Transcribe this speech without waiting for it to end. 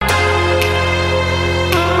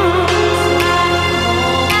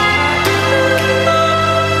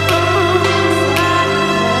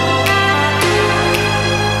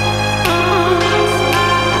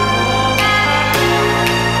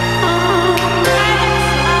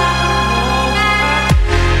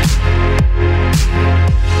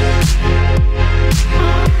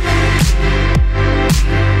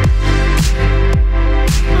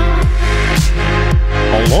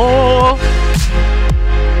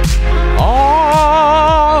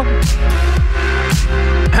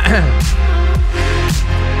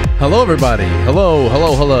Hello, everybody. Hello,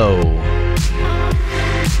 hello, hello.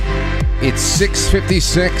 It's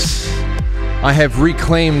 6:56. I have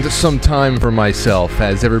reclaimed some time for myself,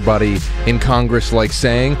 as everybody in Congress likes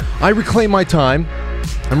saying. I reclaim my time.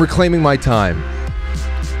 I'm reclaiming my time.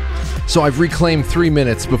 So I've reclaimed 3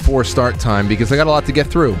 minutes before start time because I got a lot to get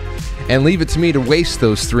through. And leave it to me to waste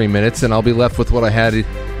those 3 minutes, and I'll be left with what I had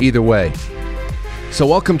either way. So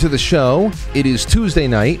welcome to the show. It is Tuesday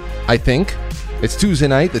night, I think. It's Tuesday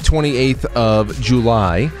night, the 28th of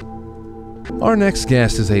July. Our next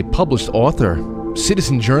guest is a published author,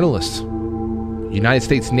 citizen journalist, United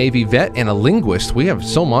States Navy vet, and a linguist. We have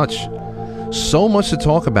so much to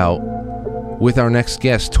talk about with our next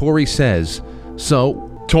guest, Tori Says.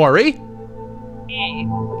 So, Tori? Hey.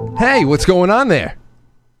 Hey, what's going on there?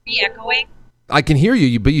 Me echoing? I can hear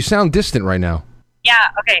you, but you sound distant right now. Yeah,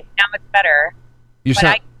 okay, now it's better. You but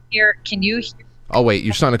sound... I can hear, can you hear? Oh, wait,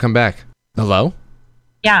 you're starting to come back. Hello?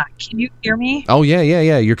 Yeah, can you hear me? Oh,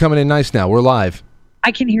 yeah. You're coming in nice now. We're live.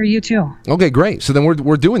 I can hear you too. Okay, great. So then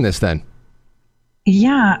we're doing this then.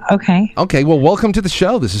 Yeah, okay. Okay, well, welcome to the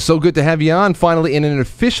show. This is so good to have you on, finally in an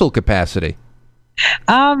official capacity.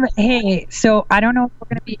 Hey, so I don't know if we're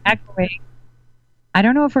going to be echoing.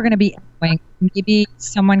 Maybe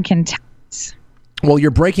someone can tell us. Well,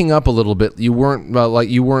 you're breaking up a little bit. You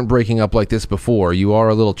weren't breaking up like this before. You are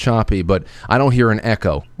a little choppy, but I don't hear an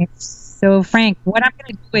echo. So, Frank, what I'm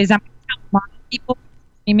going to do is I'm going to tell a lot of people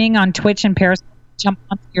streaming on Twitch and Periscope jump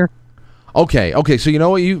onto your. Okay. So you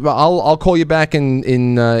know what? I'll call you back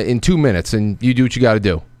in 2 minutes, and you do what you got to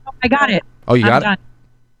do. Oh, I got it. Oh, you got it?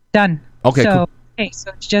 Done. Okay. So, cool. Okay,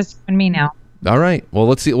 so it's just you and me now. All right. Well,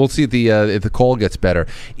 let's see. We'll see if the call gets better.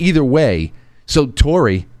 Either way. So,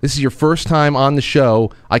 Tori, this is your first time on the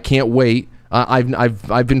show. I can't wait.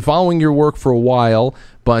 I've been following your work for a while,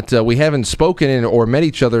 but we haven't spoken or met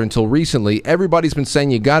each other until recently. Everybody's been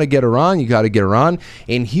saying you got to get her on,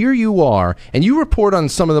 and here you are, and you report on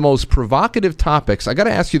some of the most provocative topics. I got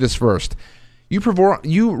to ask you this first. You report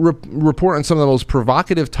on some of the most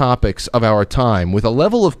provocative topics of our time with a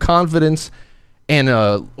level of confidence and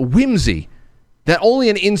whimsy that only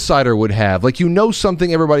an insider would have. Like, you know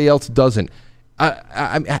something everybody else doesn't.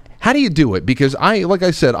 How do you do it? Because like I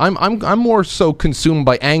said, I'm more so consumed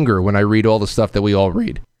by anger when I read all the stuff that we all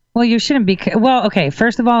read. Well, you shouldn't be. Well, okay.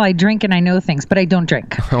 First of all, I drink and I know things, but I don't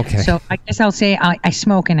drink. Okay. So I guess I'll say I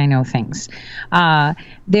smoke and I know things.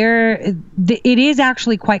 It is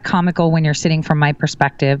actually quite comical when you're sitting from my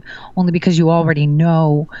perspective, only because you already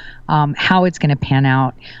know how it's going to pan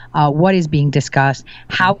out, what is being discussed,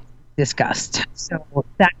 how it's discussed. So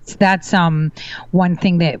that's one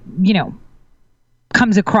thing that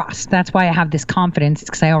comes across. That's why I have this confidence,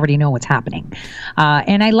 because I already know what's happening.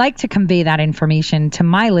 And I like to convey that information to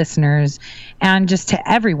my listeners and just to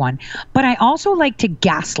everyone. But I also like to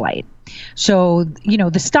gaslight. So,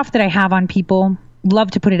 the stuff that I have on people,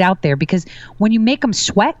 love to put it out there, because when you make them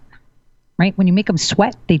sweat, right? When you make them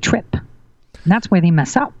sweat, they trip. And that's where they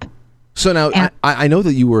mess up. So now, I know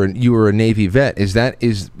that you were a Navy vet.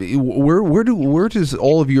 Where does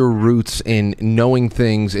all of your roots in knowing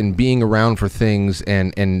things and being around for things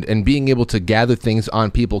and being able to gather things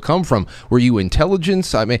on people come from? Were you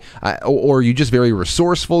intelligence? Or are you just very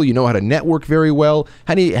resourceful? You know how to network very well.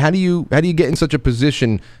 How do you get in such a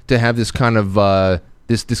position to have this kind of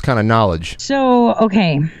this kind of knowledge? So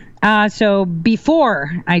okay. So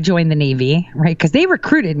before I joined the Navy, right, because they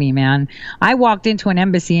recruited me, man. I walked into an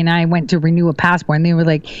embassy and I went to renew a passport, and they were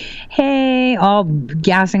like, hey, all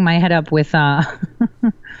gassing my head up with,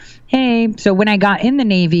 hey. So when I got in the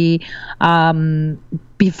Navy,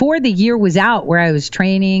 before the year was out where I was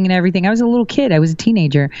training and everything, I was a little kid. I was a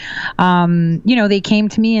teenager. They came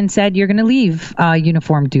to me and said, you're going to leave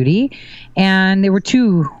uniform duty. And there were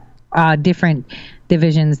two different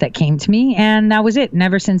divisions that came to me, and that was it. And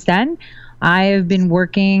ever since then, I've been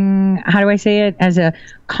working, as a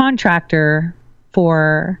contractor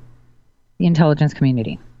for the intelligence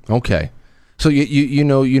community. Okay. So you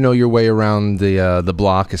know your way around the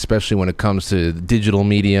block, especially when it comes to digital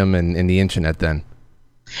medium and the internet then.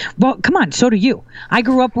 Well, come on, so do you. I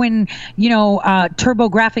grew up when,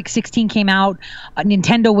 TurboGrafx 16 came out,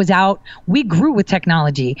 Nintendo was out. We grew with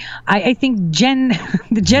technology. I think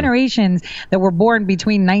the generations that were born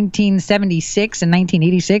between 1976 and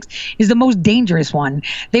 1986 is the most dangerous one.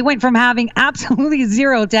 They went from having absolutely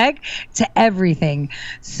zero tech to everything.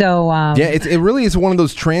 So yeah, it really is one of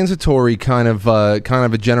those transitory kind of a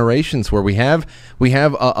generations where we have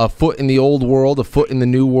a foot in the old world, a foot in the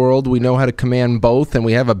new world. We know how to command both, and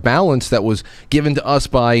we have a balance that was given to us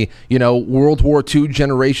by World War II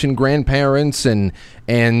generation grandparents, and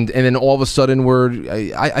then all of a sudden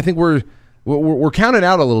I think we're we're counted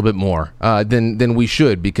out a little bit more than we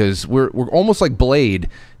should, because we're almost like Blade,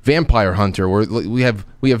 Vampire Hunter. We have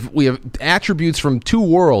attributes from two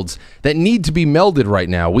worlds that need to be melded right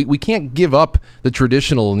now. We can't give up the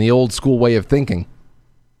traditional and the old school way of thinking.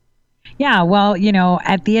 Yeah, well,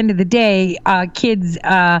 at the end of the day, kids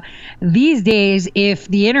these days, if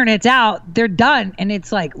the internet's out, they're done. And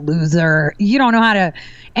it's like, loser, you don't know how to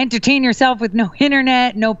entertain yourself with no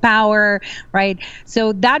internet, no power, right?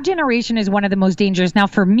 So that generation is one of the most dangerous. Now,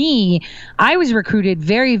 for me, I was recruited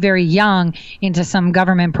very, very young into some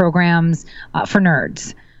government programs for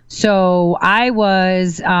nerds. So I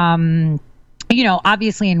was...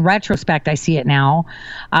 obviously in retrospect, I see it now.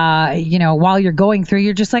 While you're going through,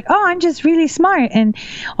 you're just like, oh, I'm just really smart. And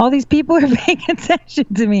all these people are paying attention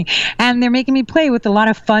to me and they're making me play with a lot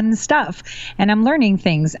of fun stuff. And I'm learning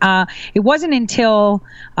things. It wasn't until,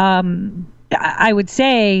 I would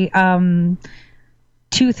say,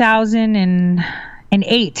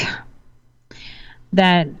 2008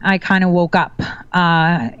 that I kind of woke up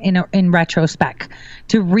in retrospect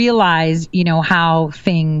to realize, how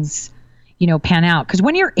things pan out. Because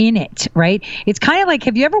when you're in it, right, it's kind of like,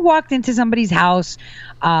 have you ever walked into somebody's house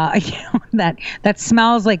that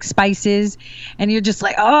smells like spices and you're just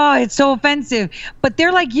like, oh, it's so offensive, but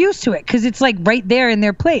they're like used to it because it's like right there in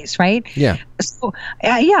their place, right? Yeah. So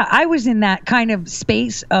I was in that kind of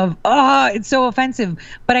space of, oh, it's so offensive,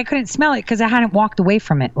 but I couldn't smell it because I hadn't walked away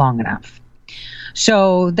from it long enough.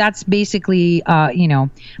 So that's basically how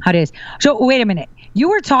it is. So wait a minute. You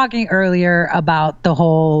were talking earlier about the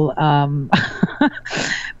whole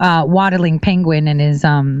waddling penguin and his...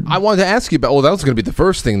 I wanted to ask you about... Well, that was going to be the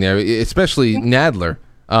first thing there, especially Nadler,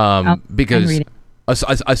 because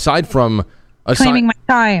aside from... Reclaiming my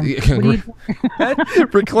time.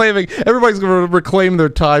 Reclaiming... Everybody's going to reclaim their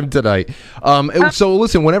time tonight. So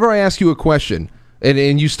listen, whenever I ask you a question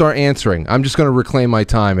and you start answering, I'm just going to reclaim my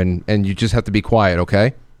time and you just have to be quiet,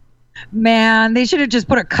 okay? Man, they should have just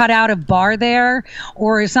put a cutout of Barr there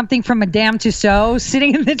or something from Madame Tussauds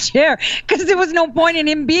sitting in the chair, because there was no point in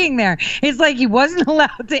him being there. It's like he wasn't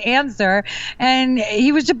allowed to answer and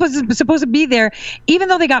he was supposed to be there, even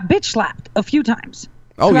though they got bitch slapped a few times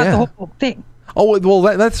throughout the whole thing. Oh, well,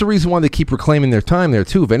 that's the reason why they keep reclaiming their time there,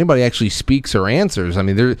 too. If anybody actually speaks or answers, I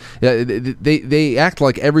mean, they act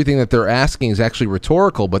like everything that they're asking is actually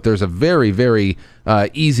rhetorical, but there's a very, very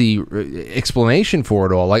easy explanation for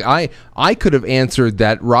it all. Like, I could have answered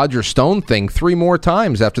that Roger Stone thing 3 more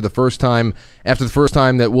times after the first time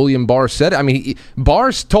that William Barr said it. I mean,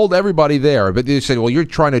 Barr told everybody there, but they said, well, you're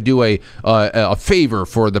trying to do a favor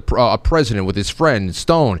for a president with his friend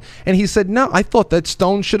Stone. And he said, no, I thought that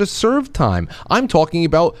Stone should have served time. I'm talking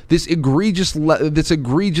about this egregious sentence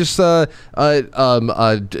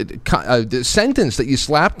that you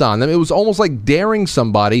slapped on them. It was almost like daring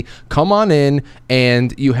somebody, come on in,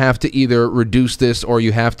 and you have to either reduce this or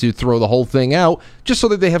you have to throw the whole thing out, just so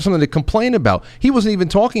that they have something to complain about. He wasn't even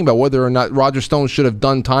talking about whether or not Roger Stone should have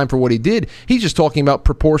done time for what he did. He's just talking about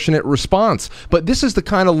proportionate response. But this is the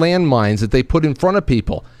kind of landmines that they put in front of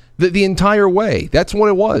people. The entire way. That's what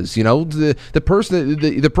it was.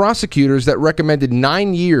 The prosecutors that recommended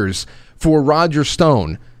 9 years for Roger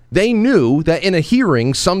Stone, they knew that in a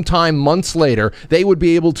hearing sometime months later, they would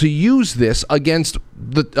be able to use this against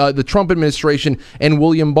the Trump administration and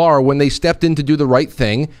William Barr when they stepped in to do the right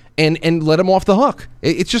thing and let him off the hook.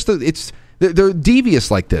 They're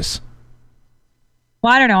devious like this.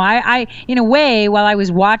 Well, I don't know. I in a way, while I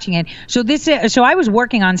was watching it, so I was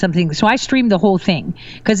working on something. So I streamed the whole thing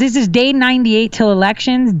because this is day 98 till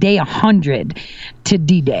elections, day 100 to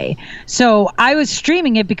D-Day. So I was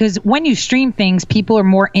streaming it because when you stream things, people are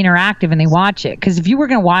more interactive and they watch it. Because if you were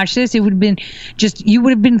going to watch this, it would have been you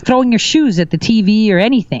would have been throwing your shoes at the TV or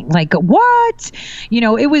anything. Like, what?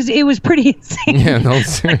 It was pretty insane. Yeah, no,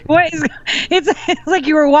 it's like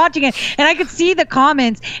you were watching it and I could see the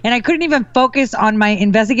comments and I couldn't even focus on my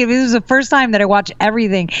investigative. This was the first time that I watched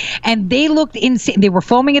everything and they looked insane. They were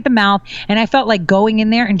foaming at the mouth and I felt like going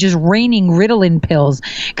in there and just raining Ritalin pills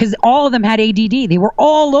because all of them had ADD. They were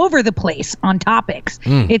all over the place on topics.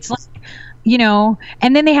 It's like,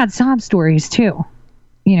 and then they had sob stories too.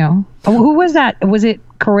 Who was that? Was it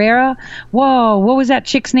Carrera? Whoa, what was that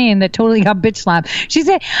chick's name that totally got bitch slapped? She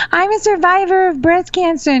said, I'm a survivor of breast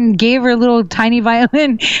cancer, and gave her a little tiny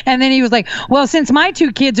violin. And then he was like, well, since my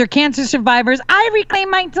 2 kids are cancer survivors, I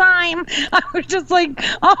reclaim my time. I was just like,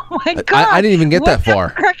 oh my God. I didn't even get that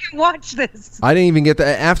far. I can watch this. I didn't even get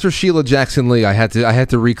that. After Sheila Jackson Lee, I had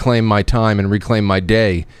to reclaim my time and reclaim my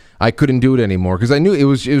day. I couldn't do it anymore because I knew it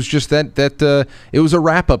was just that it was a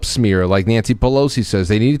wrap-up smear, like Nancy Pelosi says.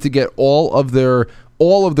 They needed to get all of their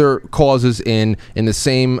all of their causes in the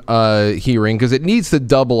same hearing, because it needs to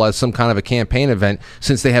double as some kind of a campaign event,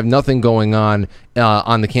 since they have nothing going on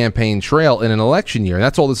the campaign trail in an election year.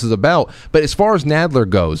 That's all this is about. But as far as Nadler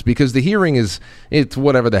goes, because the hearing it's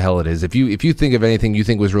whatever the hell it is. If you think of anything you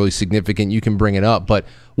think was really significant, you can bring it up. But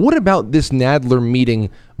what about this Nadler meeting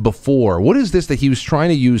before? What is this that he was trying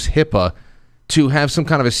to use HIPAA to have some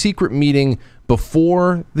kind of a secret meeting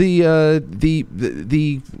before the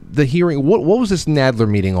hearing? What was this Nadler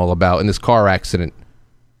meeting all about in this car accident?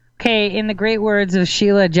 Okay, in the great words of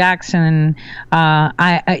Sheila Jackson,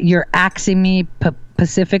 you're axing me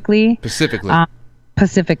pacifically.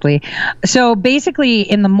 Pacifically. So basically,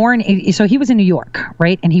 in the morning, so he was in New York,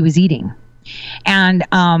 right, and he was eating. And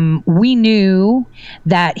we knew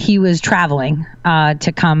that he was traveling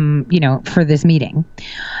to come, for this meeting.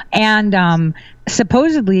 And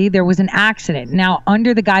supposedly there was an accident. Now,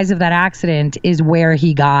 under the guise of that accident is where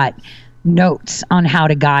he got notes on how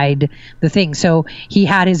to guide the thing. So he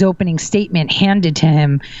had his opening statement handed to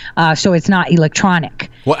him, so it's not electronic.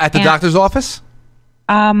 What, at the doctor's office?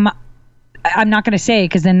 I'm not going to say,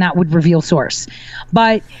 because then that would reveal source.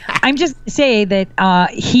 But I'm just say that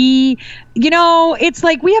he, it's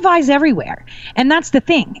like we have eyes everywhere, and that's the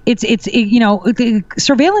thing.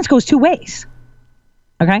 Surveillance goes two ways.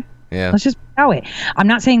 Okay. Yeah. Let's just put it that way. I'm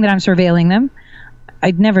not saying that I'm surveilling them.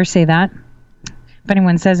 I'd never say that. If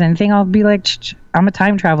anyone says anything, I'll be like, I'm a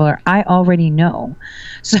time traveler. I already know.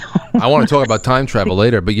 So I want to talk about time travel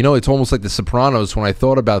later, but it's almost like The Sopranos. When I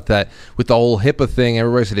thought about that with the whole HIPAA thing,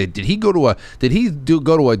 everybody said, did he go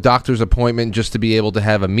to a doctor's appointment just to be able to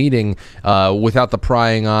have a meeting without the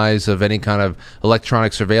prying eyes of any kind of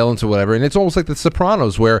electronic surveillance or whatever? And it's almost like The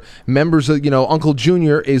Sopranos, where members of, Uncle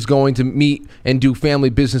Junior is going to meet and do family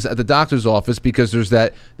business at the doctor's office because there's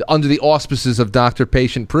that under the auspices of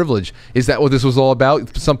doctor-patient privilege. Is that what this was all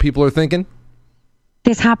about? Some people are thinking.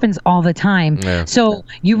 This happens all the time. Yeah. So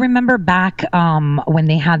you remember back when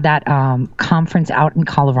they had that conference out in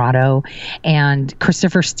Colorado, and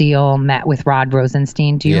Christopher Steele met with Rod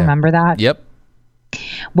Rosenstein. Do you remember that? Yep.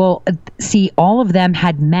 Well, see, all of them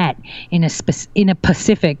had met in a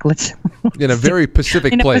Pacific. In a very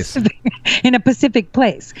Pacific place. In a Pacific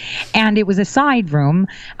place, and it was a side room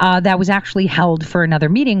that was actually held for another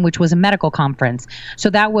meeting, which was a medical conference. So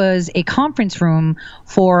that was a conference room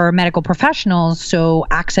for medical professionals. So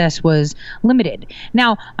access was limited.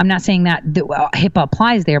 Now, I'm not saying that HIPAA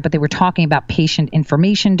applies there, but they were talking about patient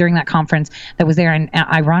information during that conference that was there, and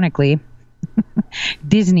ironically,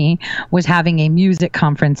 Disney was having a music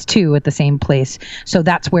conference too at the same place. So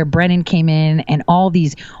that's where Brennan came in, and all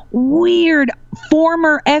these weird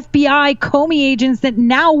former FBI Comey agents that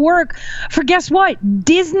now work for, guess what?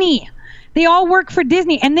 Disney. They all work for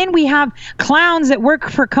Disney. And then we have clowns that work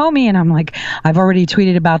for Comey. And I'm like, I've already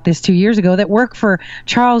tweeted about this 2 years ago, that work for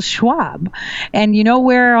Charles Schwab. And you know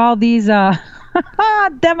where all these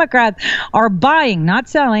Democrats are buying, not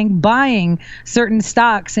selling, buying certain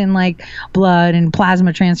stocks in like blood and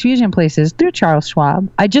plasma transfusion places through Charles Schwab.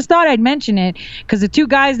 I just thought I'd mention it because the two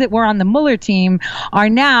guys that were on the Mueller team are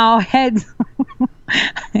now heads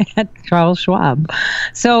at Charles Schwab.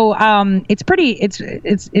 So it's pretty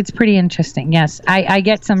interesting. Yes, I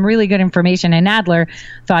get some really good information, and Nadler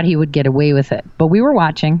thought he would get away with it, but we were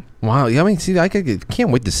watching. Wow, I mean, see, I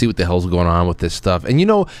can't wait to see what the hell's going on with this stuff. And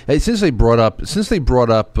since they brought up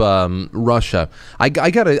Russia, I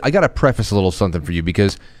gotta preface a little something for you,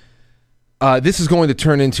 because this is going to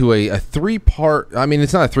turn into a three-part. I mean,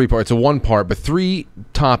 it's not a three-part; it's a one-part, but three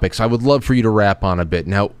topics. I would love for you to wrap on a bit.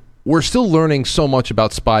 Now, we're still learning so much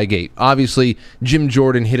about Spygate. Obviously, Jim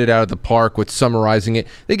Jordan hit it out of the park with summarizing it.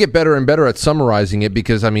 They get better and better at summarizing it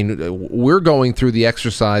because, I mean, we're going through the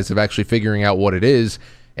exercise of actually figuring out what it is.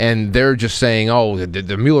 And they're just saying, oh,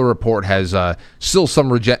 the Mueller report has still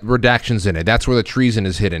some redactions in it. That's where the treason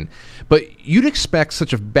is hidden. But you'd expect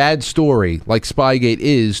such a bad story like Spygate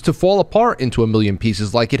is to fall apart into a million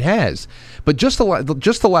pieces like it has. But just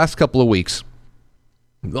the last couple of weeks,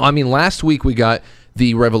 I mean, last week we got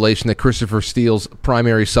the revelation that Christopher Steele's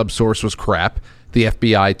primary subsource was crap. The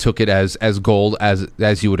FBI took it as gold,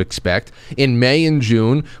 as you would expect. In May and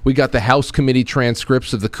June, we got the House committee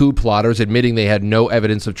transcripts of the coup plotters admitting they had no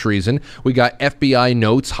evidence of treason. We got FBI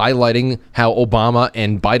notes highlighting how Obama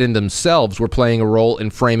and Biden themselves were playing a role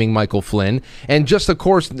in framing Michael Flynn. And just, of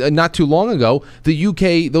course, not too long ago,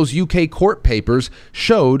 those UK court papers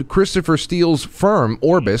showed Christopher Steele's firm,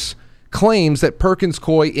 Orbis, claims that Perkins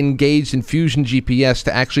Coie engaged in Fusion GPS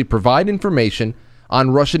to actually provide information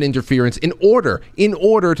on Russian interference in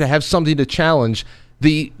order to have something to challenge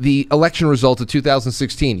the election results of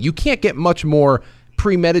 2016. You can't get much more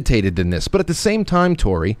premeditated than this. But at the same time,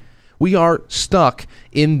 Tori, We are stuck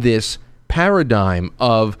in this paradigm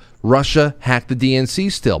of Russia hacked the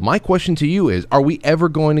DNC still. My question to you is, are we ever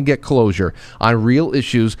going to get closure on real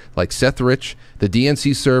issues like Seth Rich, the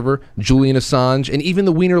DNC server, Julian Assange, and even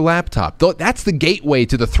the Wiener laptop? That's the gateway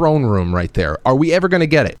to the throne room right there. Are we ever going to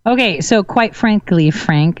get it? Okay, so quite frankly,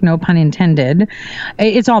 Frank, no pun intended,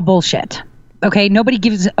 it's all bullshit. Okay, nobody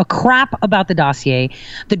gives a crap about the dossier.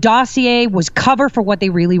 The dossier was cover for what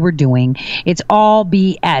they really were doing. It's all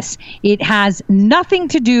BS. It has nothing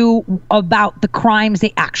to do about the crimes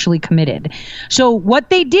they actually committed. So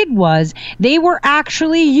what they did was they were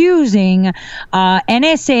actually using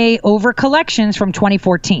NSA over collections from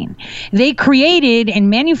 2014. They created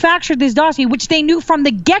and manufactured this dossier, which they knew from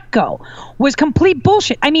the get-go was complete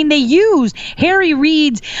bullshit. I mean, they used Harry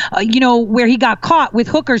Reid's, where he got caught with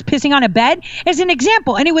hookers pissing on a bed as an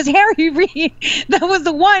example. And it was Harry Reid that was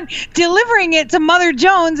the one delivering it to Mother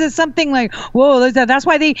Jones as something like, whoa, that's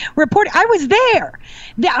why they reported. I was there.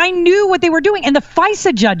 I knew what they were doing. And the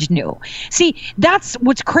FISA judge knew. See, that's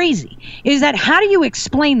what's crazy is that how do you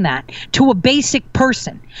explain that to a basic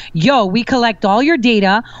person? Yo, we collect all your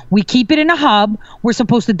data. We keep it in a hub. We're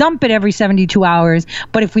supposed to dump it every 72 hours.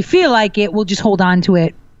 But if we feel like it, we'll just hold on to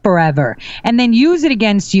it forever and then use it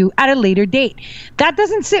against you at a later date. That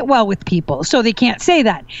doesn't sit well with people, so they can't say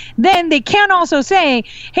that. Then they can't also say,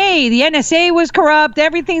 hey, the NSA was corrupt,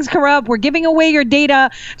 everything's corrupt, we're giving away your data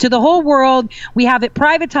to the whole world, we have it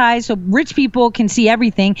privatized so rich people can see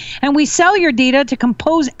everything, and we sell your data to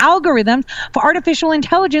compose algorithms for artificial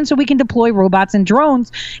intelligence so we can deploy robots and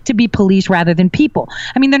drones to be police rather than people.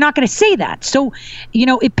 I mean, they're not going to say that. So,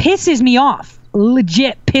 it pisses me off,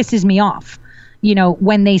 legit pisses me off.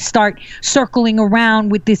 When they start circling around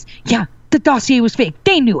with this, the dossier was fake.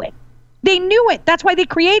 They knew it. They knew it. That's why they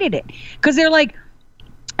created it. Because they're like,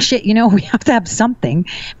 shit, we have to have something.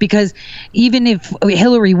 Because even if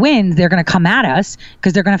Hillary wins, they're going to come at us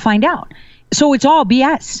because they're going to find out. So it's all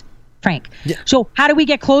BS, Frank. Yeah. So how do we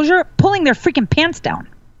get closure? Pulling their freaking pants down.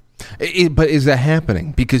 But is that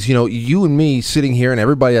happening? Because you and me sitting here and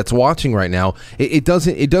everybody that's watching right now, it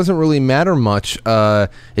doesn't really matter much.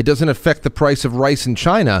 It doesn't affect the price of rice in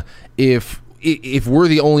China if we're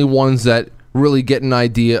the only ones that really get an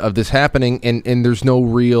idea of this happening, and there's no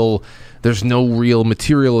real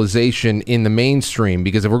materialization in the mainstream.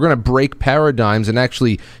 Because if we're going to break paradigms and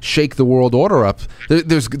actually shake the world order up,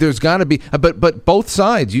 there's got to be. But both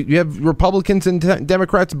sides, you have Republicans and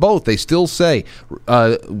Democrats both. They still say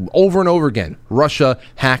over and over again, Russia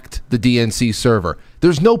hacked the DNC server.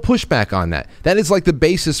 There's no pushback on that. That is like the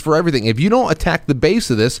basis for everything. If you don't attack the base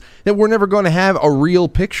of this, then we're never going to have a real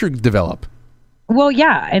picture develop. Well,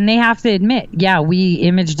 yeah, and they have to admit, we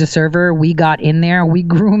imaged a server, we got in there, we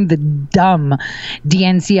groomed the dumb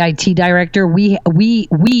DNC IT director, we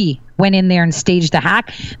went in there and staged the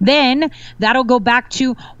hack. Then that'll go back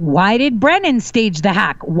to, why did Brennan stage the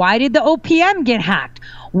hack? Why did the OPM get hacked?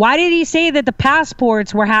 Why did he say that the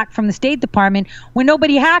passports were hacked from the State Department when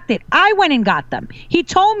nobody hacked it? I went and got them. He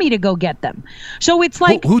told me to go get them. So it's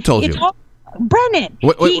like... Who told you? Brennan,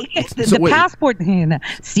 the passport.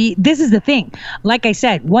 See, this is the thing. Like I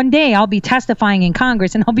said, one day I'll be testifying in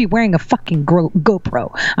Congress and I'll be wearing a fucking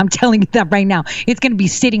GoPro. I'm telling you that right now. It's going to be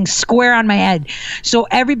sitting square on my head so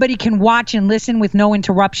everybody can watch and listen with no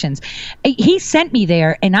interruptions. He sent me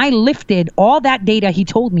there and I lifted all that data he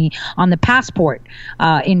told me on the passport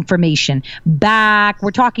information back.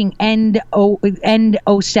 We're talking end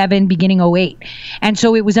 07, beginning 08. And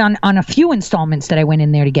so it was on a few installments that I went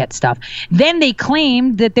in there to get stuff. Then they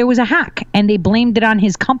claimed that there was a hack and they blamed it on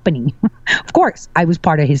his company. Of course, I was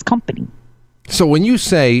part of his company. So when you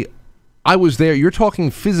say I was there, you're talking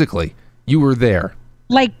physically. You were there.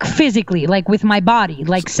 Like physically, like with my body,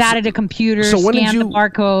 like sat at a computer, scanned the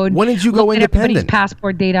barcode. When did you go independent? Everybody's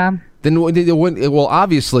passport data. Then, well,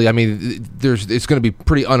 obviously, I mean, it's going to be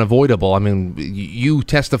pretty unavoidable. I mean, you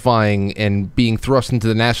testifying and being thrust into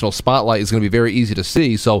the national spotlight is going to be very easy to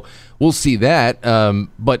see. So we'll see that.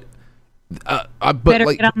 But better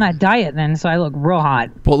get on that diet then, so I look real hot.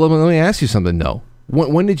 Well, let me ask you something though.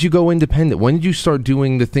 When did you go independent? When did you start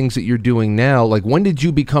doing the things that you're doing now? Like, when did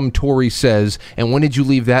you become Tory Says, and when did you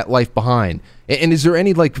leave that life behind? And is there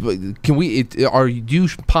any, like, do you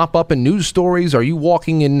pop up in news stories? Are you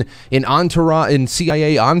walking in entourage, in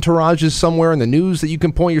CIA entourages somewhere in the news that you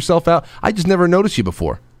can point yourself out? I just never noticed you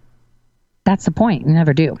before. That's the point. You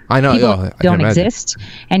never do. I know. People don't exist,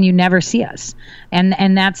 and you never see us.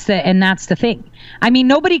 And that's the thing. I mean,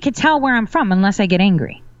 nobody could tell where I'm from unless I get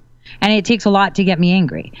angry. And it takes a lot to get me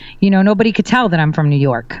angry. Nobody could tell that I'm from New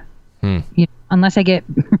York. unless I get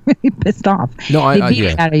really pissed off. No, they beat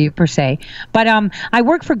it out of you per se. But I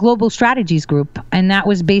work for Global Strategies Group, and that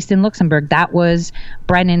was based in Luxembourg. That was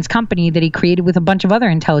Brennan's company that he created with a bunch of other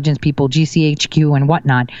intelligence people, GCHQ and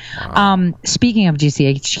whatnot. Wow. Speaking of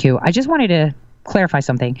GCHQ, I just wanted to clarify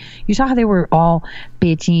something. You saw how they were all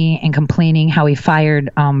bitchy and complaining how he fired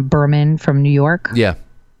Berman from New York? Yeah.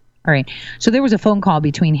 All right. So there was a phone call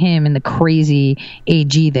between him and the crazy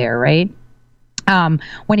AG there, right?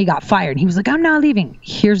 When he got fired, he was like, I'm not leaving.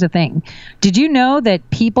 Here's the thing. Did you know that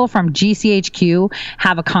people from GCHQ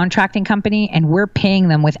have a contracting company and we're paying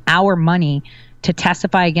them with our money to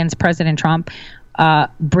testify against President Trump?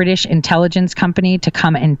 British intelligence company to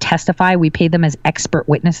come and testify. We paid them as expert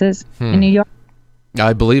witnesses in New York.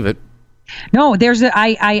 I believe it. No, there's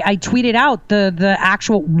I tweeted out the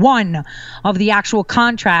actual one of the actual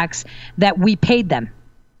contracts that we paid them.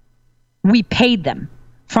 We paid them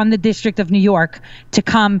from the District of New York to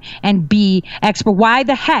come and be expert. Why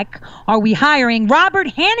the heck are we hiring Robert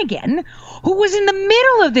Hannigan, who was in the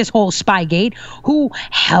middle of this whole Spygate, who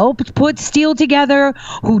helped put Steele together,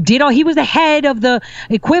 he was the head of the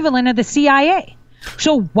equivalent of the CIA.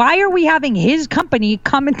 So why are we having his company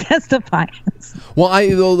come and testify? Well,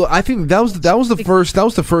 I think that was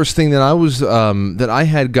the first thing that I was that I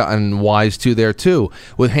had gotten wise to there too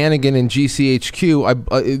with Hannigan and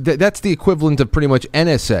GCHQ. That's the equivalent of pretty much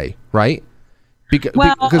NSA, right? Because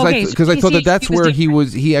I thought that's where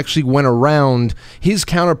he actually went around his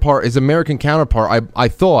counterpart, his American counterpart. I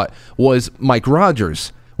thought was Mike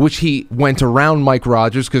Rogers, which he went around Mike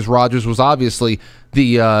Rogers because Rogers was obviously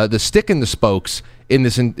the stick in the spokes in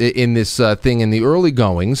this thing in the early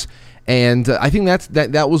goings, and I think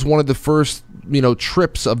that was one of the first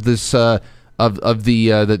trips of this of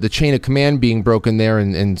the chain of command being broken there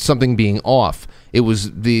and something being off. It was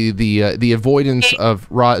the avoidance of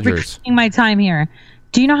Rogers. Reclaiming my time here.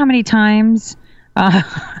 Do you know how many times?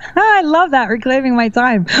 I love that, reclaiming my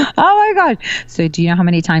time. Oh my gosh. So do you know how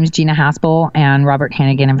many times Gina Haspel and Robert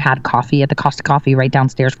Hannigan have had coffee at the Costa Coffee right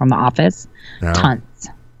downstairs from the office? No. Tons.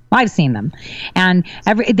 I've seen them. And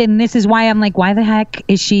then this is why I'm like, why the heck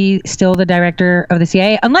is she still the director of the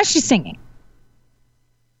CIA? Unless she's singing.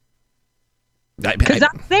 Because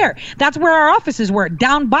that's there. That's where our offices were,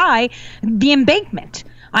 down by the embankment.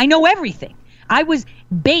 I know everything. I was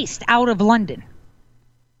based out of London.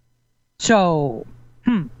 So,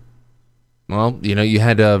 Well, you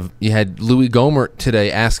had Louis Gohmert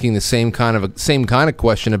today asking the same kind of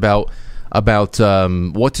question about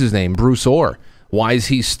what's his name, Bruce Orr. Why is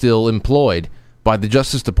he still employed by the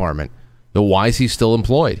Justice Department? Why is he still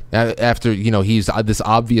employed after he's this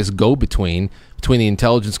obvious go-between between the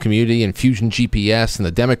intelligence community and Fusion GPS and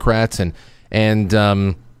the Democrats and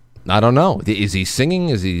I don't know. Is he singing?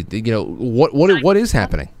 Is he what is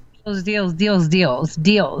happening? Deals. Deals.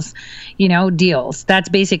 That's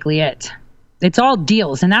basically it. It's all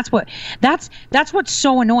deals, and that's what's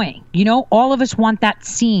so annoying. All of us want that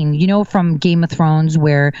scene, from Game of Thrones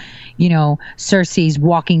where, Cersei's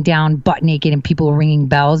walking down butt naked and people are ringing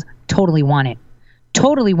bells. Totally want it.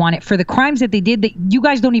 Totally want it for the crimes that they did that you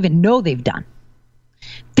guys don't even know they've done.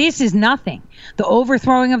 This is nothing. The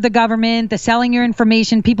overthrowing of the government, the selling your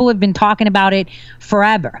information, people have been talking about it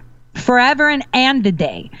forever and a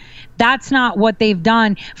day. That's not what they've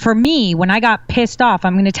done for me. When I got pissed off,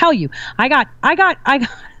 I'm going to tell you, I got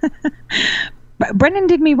Brendan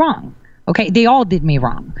did me wrong. Okay. They all did me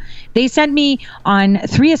wrong. They sent me on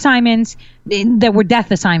 3 assignments that were death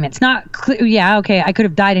assignments. Yeah. Okay. I could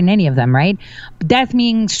have died in any of them, right? Death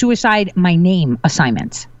meaning suicide, my name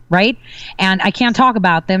assignments, right? And I can't talk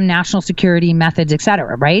about them, national security methods,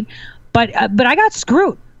 etc. Right. But I got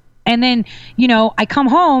screwed. And then, I come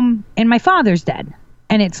home and my father's dead.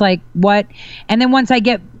 And it's like, what? And then once I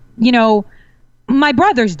get, my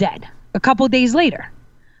brother's dead a couple of days later.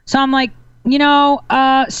 So I'm like,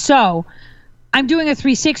 so I'm doing a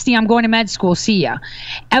 360. I'm going to med school. See ya.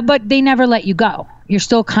 But they never let you go. You're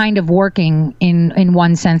still kind of working in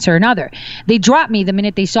one sense or another. They dropped me the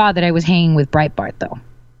minute they saw that I was hanging with Breitbart, though.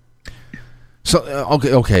 So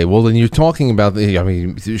okay. Well, then you're talking about you're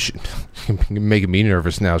making me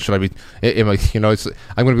nervous now. Should I be? I'm going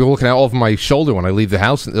to be looking out over my shoulder when I leave the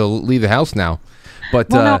house. Leave the house now.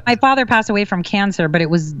 But no, my father passed away from cancer, but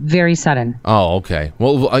it was very sudden. Oh, okay.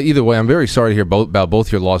 Well, either way, I'm very sorry to hear about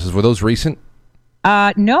both your losses. Were those recent?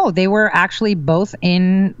 No, they were actually both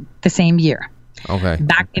in the same year. Okay.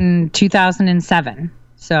 Back in 2007.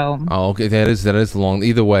 So. Oh, okay. That is long.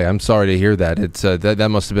 Either way, I'm sorry to hear that. It's that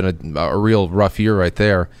must have been a real rough year right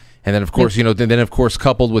there. And then of course,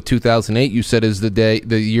 coupled with 2008, you said is the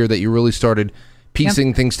year that you really started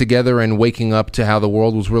piecing things together and waking up to how the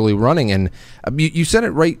world was really running. And you said it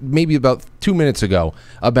right maybe about 2 minutes ago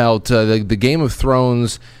about the Game of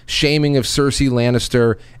Thrones shaming of Cersei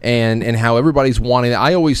Lannister and how everybody's wanting it.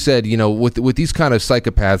 I always said, with these kind of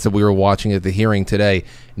psychopaths that we were watching at the hearing today,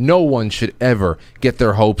 no one should ever get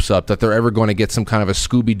their hopes up that they're ever going to get some kind of a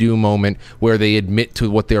Scooby-Doo moment where they admit to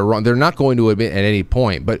what they're wrong. They're not going to admit at any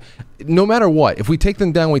point. But no matter what, if we take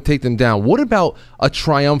them down, we take them down. What about a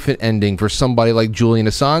triumphant ending for somebody like Julian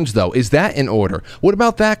Assange, though? Is that in order? What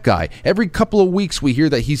about that guy? Every couple of weeks we hear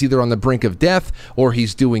that he's either on the brink of death or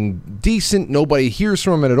he's doing decent. Nobody hears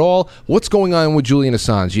from him at all. What's going on with Julian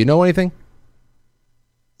Assange? Do you know anything?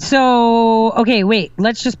 So, okay, wait.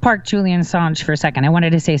 Let's just park Julian Assange for a second. I wanted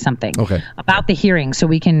to say something about the hearing so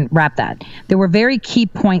we can wrap that. There were very key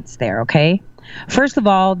points there, okay? First of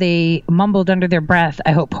all, they mumbled under their breath,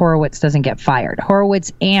 I hope Horowitz doesn't get fired. Horowitz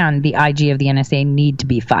and the IG of the NSA need to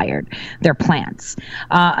be fired. They're plants.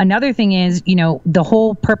 Another thing is, the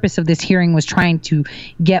whole purpose of this hearing was trying to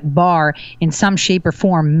get Barr in some shape or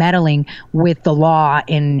form meddling with the law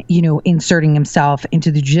and, inserting himself into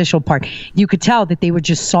the judicial part. You could tell that they were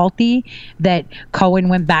just salty that Cohen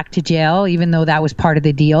went back to jail, even though that was part of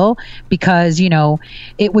the deal, because,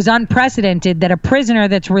 it was unprecedented that a prisoner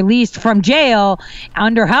that's released from jail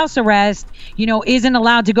under house arrest, isn't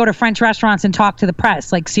allowed to go to French restaurants and talk to the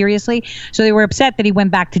press. Like, seriously? So they were upset that he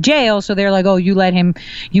went back to jail. So they're like, oh,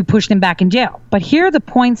 you pushed him back in jail. But here are the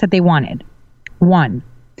points that they wanted. One,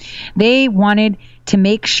 they wanted to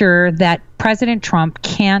make sure that President Trump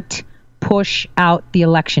can't push out the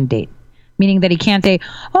election date. Meaning that he can't say,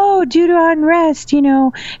 oh, due to unrest,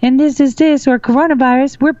 and this, or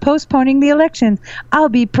coronavirus, we're postponing the elections. I'll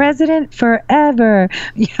be president forever.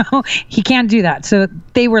 He can't do that. So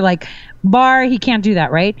they were like, Barr, he can't do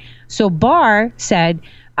that, right? So Barr said,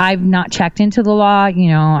 I've not checked into the law. I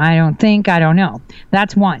don't know.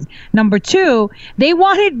 That's one. Number two, they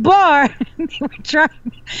wanted Barr. They were trying.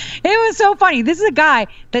 It was so funny. This is a guy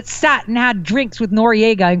that sat and had drinks with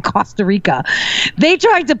Noriega in Costa Rica. They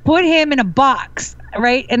tried to put him in a box,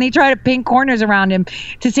 right? And they tried to paint corners around him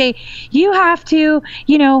to say, you have to,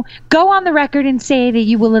 go on the record and say that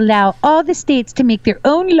you will allow all the states to make their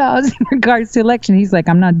own laws in regards to election. He's like,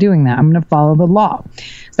 I'm not doing that. I'm going to follow the law.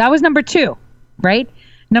 So that was number two, right?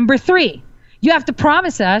 Number three, you have to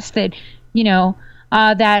promise us that, Durham's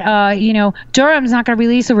not going to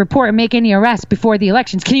release a report and make any arrests before the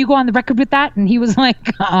elections. Can you go on the record with that? And he was like,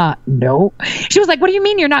 no. She was like, what do you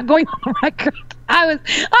mean you're not going on the record? I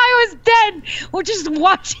was dead. We're just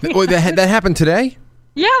watching. Wait, that happened today?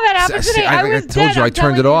 Yeah, that happened today. I told you, I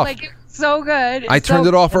turned it off. So good. I turned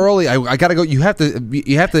it off early. I gotta go. You have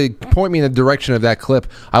to point me in the direction of that clip.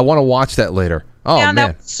 I want to watch that later. Oh, yeah, man.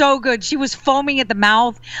 That was so good. She was foaming at the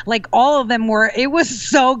mouth. Like, all of them were. It was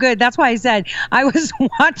so good. That's why I said I watched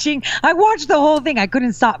the whole thing. I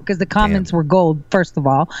couldn't stop because the comments were gold, first of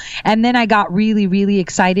all. And then I got really, really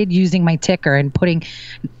excited using my ticker and putting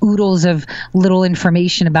oodles of little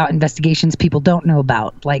information about investigations people don't know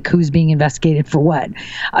about, like who's being investigated for what.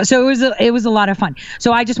 So it was a lot of fun.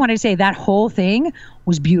 So I just wanted to say that whole thing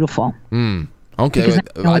was beautiful. Okay, because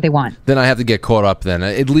I know what they want. Then I have to get caught up. Then,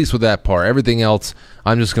 at least with that part. Everything else,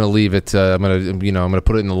 I'm just going to leave it. I'm going to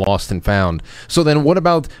put it in the lost and found. So then, what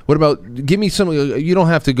about? Give me some. You don't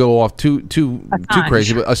have to go off too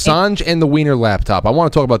crazy. But Assange and the Wiener laptop. I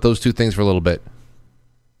want to talk about those two things for a little bit.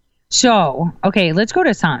 So, okay, let's go to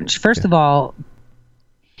Assange. First of all,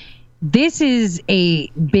 this is a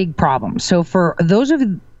big problem. So for those of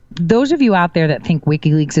you out there that think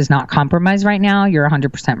WikiLeaks is not compromised right now, you're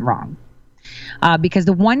 100% wrong. Because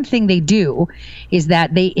the one thing they do is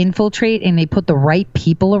that they infiltrate and they put the right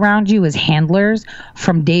people around you as handlers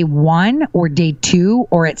from day one or day two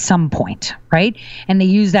or at some point, right? And they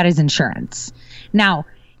use that as insurance. Now,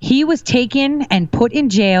 he was taken and put in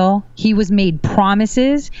jail. He was made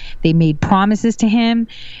promises. They made promises to him.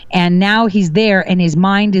 And now he's there and his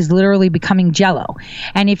mind is literally becoming jello.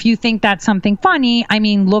 And if you think that's something funny, I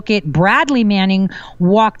mean, look at Bradley Manning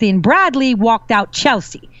walked out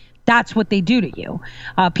Chelsea. That's what they do to you.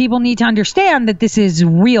 People need to understand that this is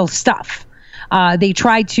real stuff. They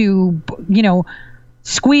try to,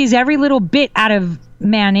 squeeze every little bit out of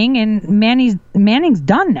Manning, and Manning's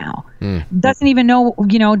done now. Doesn't even know,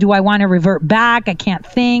 do I want to revert back? I can't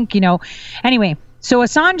think, Anyway, so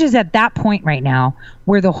Assange is at that point right now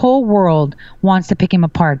where the whole world wants to pick him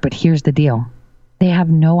apart. But here's the deal. They have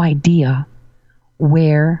no idea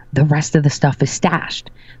where the rest of the stuff is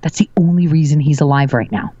stashed. That's the only reason he's alive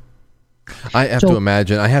right now. I have to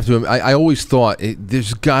imagine. I always thought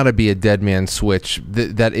there's got to be a dead man switch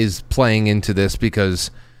that is playing into this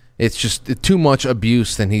because it's just too much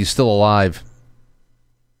abuse and he's still alive.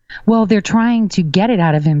 Well, they're trying to get it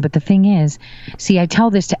out of him, but the thing is, see, I tell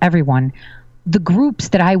this to everyone. The groups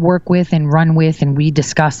that I work with and run with and we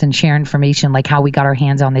discuss and share information, like how we got our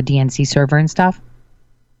hands on the DNC server and stuff,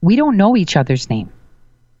 we don't know each other's name.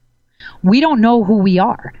 We don't know who we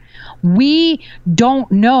are. We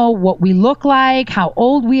don't know what we look like, how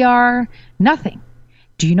old we are, nothing.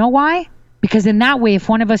 Do you know why? Because in that way, if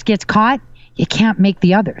one of us gets caught, you can't make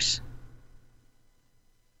the others.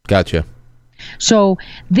 Gotcha. So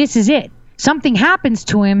this is it. Something happens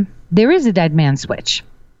to him, there is a dead man switch.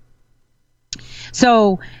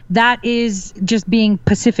 So that is just being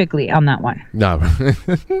pacifically on that one. No,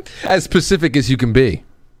 as specific as you can be.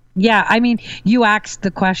 Yeah, I mean, you asked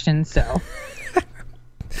the question, so.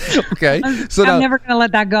 Okay, so I'm never gonna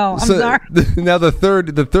let that go. I'm sorry. Now the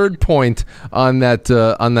third point on that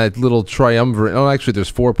little triumvirate. Oh, actually, there's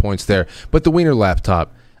 4 points there. But the Wiener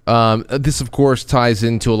laptop. This, of course, ties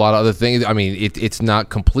into a lot of other things. I mean, it's not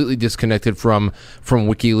completely disconnected from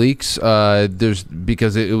WikiLeaks.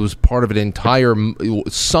 Because it was part of an entire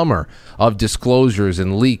summer of disclosures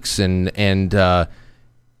and leaks, and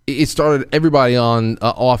it started everybody on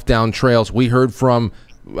off down trails. We heard from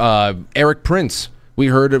Eric Prince. We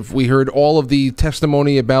heard all of the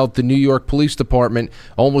testimony about the New York Police Department,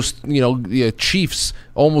 almost chiefs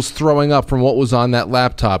almost throwing up from what was on that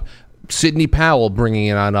laptop. Sidney Powell bringing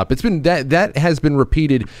it on up. It's been that has been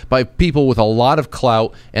repeated by people with a lot of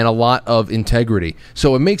clout and a lot of integrity.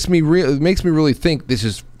 So it makes me really think this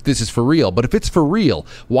is for real. But if it's for real,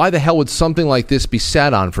 why the hell would something like this be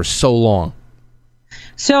sat on for so long?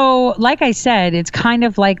 So, like I said, it's kind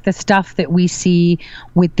of like the stuff that we see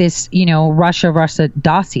with this, Russia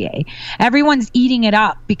dossier. Everyone's eating it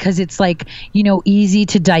up because it's like, easy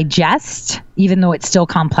to digest, even though it's still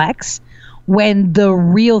complex, when the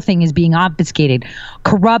real thing is being obfuscated.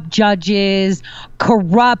 Corrupt judges,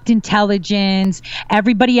 corrupt intelligence,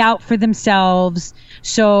 everybody out for themselves.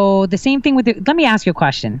 So the same thing let me ask you a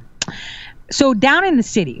question. So down in the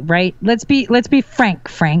city, right? Let's be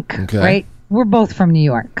frank, okay. Right? We're both from New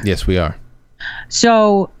York. Yes, we are.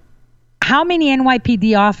 So how many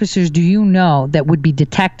NYPD officers do you know that would be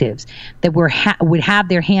detectives that would have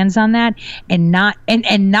their hands on that and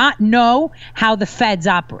not know how the feds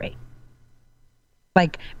operate?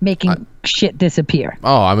 Like making shit disappear.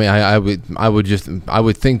 Oh, I mean, I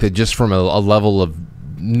would think that just from a level of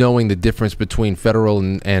knowing the difference between federal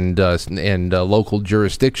and local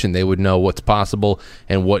jurisdiction, they would know what's possible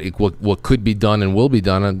and what could be done and will be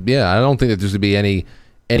done. And I don't think that there's going to be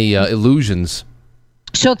any illusions.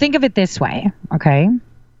 So think of it this way, okay?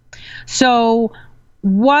 So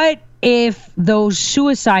what if those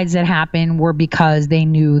suicides that happened were because they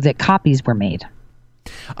knew that copies were made?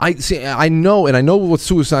 I know what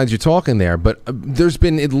suicides you're talking there, but there's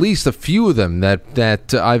been at least a few of them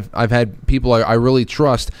that I've had people I really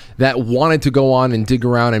trust that wanted to go on and dig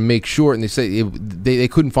around and make sure, and they say they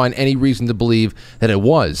couldn't find any reason to believe that it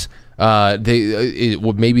was.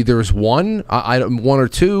 Maybe there's one or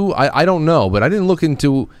two. I don't know, but I didn't look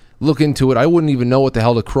into it. I wouldn't even know what the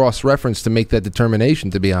hell to cross-reference to make that determination,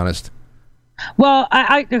 to be honest. Well,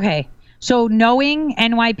 okay. So knowing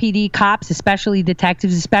NYPD cops, especially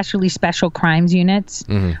detectives, especially special crimes units,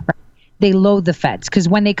 right, they loathe the feds because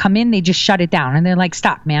when they come in, they just shut it down and they're like,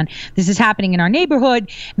 "Stop, man! This is happening in our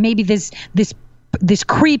neighborhood. Maybe this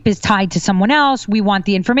creep is tied to someone else. We want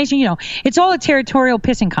the information." It's all a territorial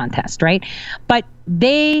pissing contest, right? But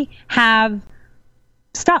they have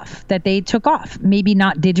stuff that they took off, maybe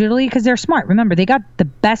not digitally because they're smart. Remember, they got the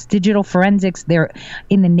best digital forensics there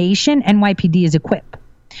in the nation. NYPD is equipped.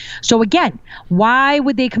 So again, why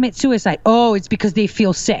would they commit suicide? Oh, it's because they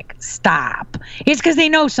feel sick. Stop. It's because they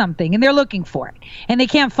know something and they're looking for it and they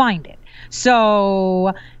can't find it.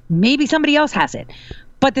 So maybe somebody else has it.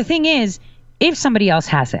 But the thing is, if somebody else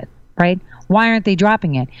has it, right, why aren't they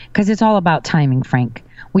dropping it? Because it's all about timing, Frank.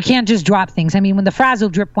 We can't just drop things. I mean, when the Frazzle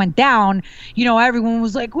drip went down, everyone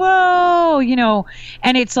was like, whoa,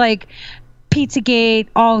 and it's like, Pizzagate,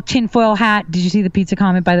 all tinfoil hat. Did you see the pizza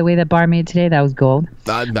comment, by the way, that Barr made today? That was gold.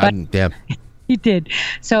 Yeah. He did.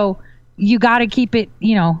 So you got to keep it,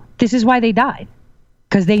 this is why they died.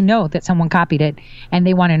 Because they know that someone copied it and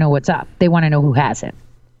they want to know what's up. They want to know who has it.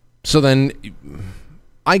 So then,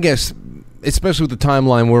 I guess, especially with the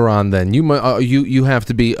timeline we're on then, you have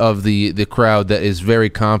to be of the crowd that is very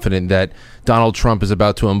confident that Donald Trump is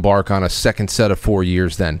about to embark on a second set of 4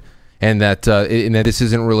 years then. And that this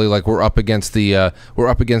isn't really like we're up against the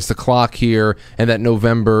clock here, and that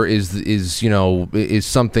November is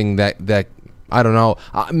something that I don't know.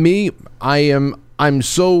 I'm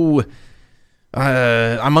so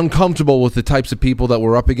I'm uncomfortable with the types of people that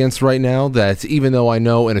we're up against right now. That even though I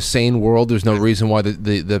know in a sane world there's no reason why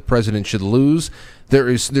the president should lose,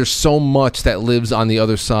 there's so much that lives on the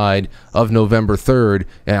other side of November 3rd.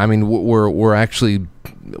 And I mean, we're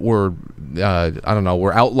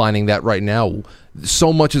outlining that right now.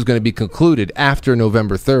 So much is going to be concluded after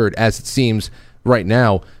November 3rd, as it seems right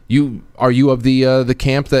now. Are you of the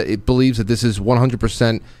camp that it believes that this is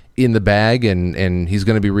 100% in the bag and he's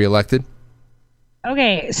going to be reelected?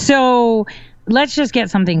 Okay, so let's just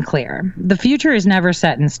get something clear. The future is never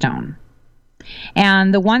set in stone.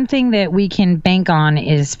 And the one thing that we can bank on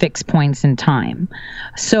is fixed points in time.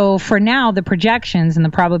 So for now, the projections and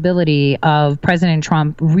the probability of President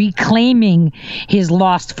Trump reclaiming his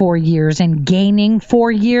lost 4 years and gaining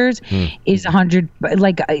 4 years is 100.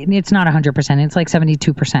 Like, it's not 100%. It's like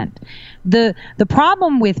 72%. The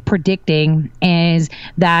problem with predicting is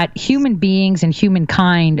that human beings and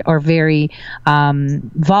humankind are very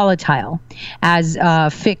volatile as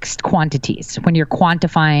fixed quantities when you're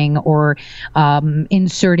quantifying or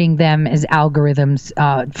inserting them as algorithms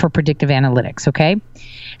for predictive analytics. Okay.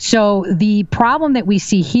 So the problem that we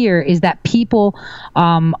see here is that people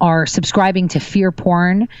are subscribing to fear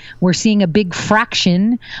porn. We're seeing a big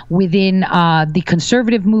fraction within the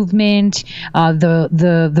conservative movement,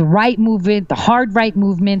 the right movement, the hard right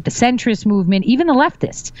movement, the centrist movement, even the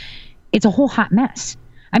leftists. It's a whole hot mess.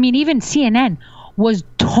 I mean, even CNN was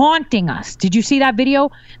taunting us. Did you see that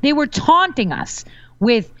video? They were taunting us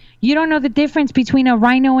with, you don't know the difference between a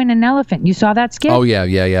rhino and an elephant. You saw that skit? Oh,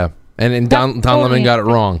 yeah. And Don Lemon got it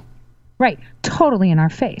wrong. Right. Totally in our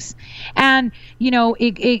face. And,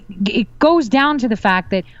 it goes down to the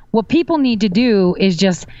fact that what people need to do is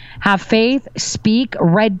just have faith, speak,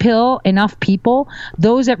 red pill enough people.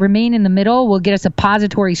 Those that remain in the middle will get a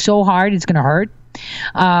suppository so hard it's going to hurt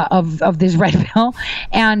of this red pill,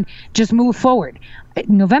 and just move forward.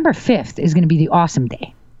 November 5th is going to be the awesome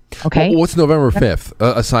day. Okay. Well, what's November 5th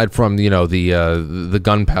aside from the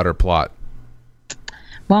gunpowder plot?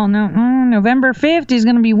 Well, no, November 5th is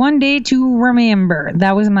going to be one day to remember.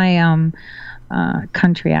 That was my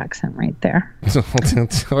country accent right there. You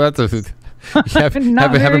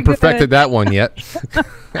haven't perfected that one yet.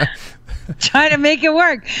 Trying to make it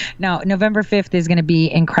work. No, November 5th is going to be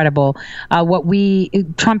incredible.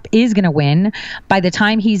 Trump is going to win. By the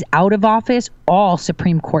time he's out of office, all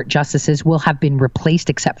Supreme Court justices will have been replaced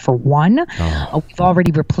except for one. We've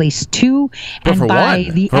already replaced two. But and by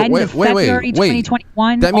one? the end of February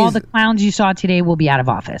 2021, all the clowns you saw today will be out of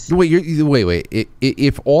office. Wait.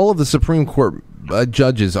 If all of the Supreme Court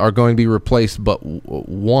judges are going to be replaced but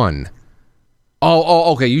one...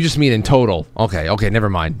 Oh, okay. You just mean in total. Okay. Never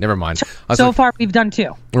mind. So far, we've done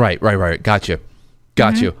two. Right. Got you.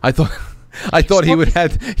 I thought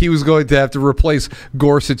he was going to have to replace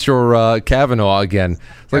Gorsuch or Kavanaugh again.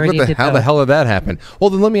 It's like, how the hell did that happen? Well,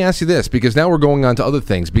 then let me ask you this, because now we're going on to other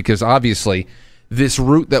things, because obviously this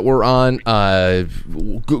route that we're on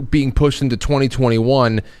being pushed into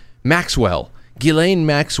 2021, Ghislaine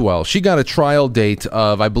Maxwell, she got a trial date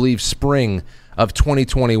of, I believe, spring of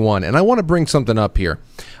 2021, and I want to bring something up here.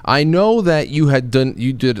 I know that you've done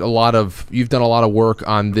a lot of work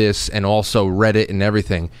on this, and also Reddit and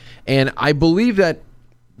everything. And I believe that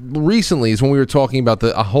recently is when we were talking about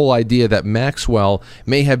the whole idea that Maxwell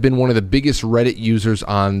may have been one of the biggest Reddit users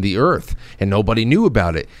on the earth, and nobody knew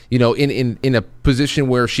about it. In a position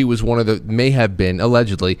where she was may have been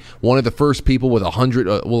allegedly one of the first people with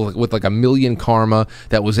with like 1 million karma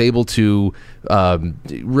that was able to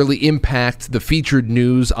really impact the featured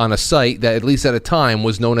news on a site that, at least at a time,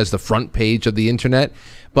 was known as the front page of the internet.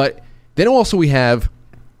 But then also we have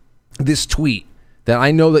this tweet that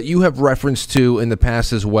I know that you have referenced to in the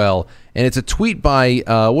past as well. And it's a tweet by,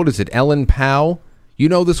 Ellen Powell. You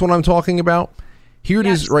know this one I'm talking about? Here it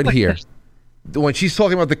is right here. When she's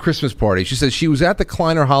talking about the Christmas party, she says, she was at the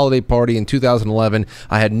Kleiner holiday party in 2011.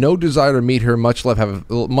 I had no desire to meet her, much less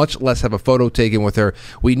have a photo taken with her.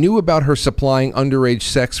 We knew about her supplying underage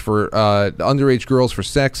girls for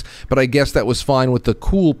sex, but I guess that was fine with the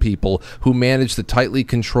cool people who managed the tightly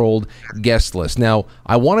controlled guest list. Now,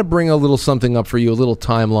 I want to bring a little something up for you, a little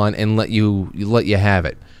timeline, and let you have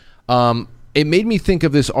it. It made me think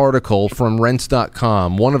of this article from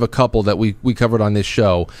Rents.com, one of a couple that we covered on this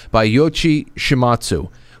show, by Yoichi Shimatsu,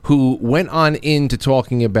 who went on into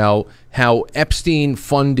talking about how Epstein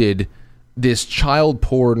funded this child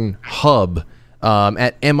porn hub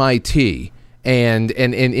at MIT. And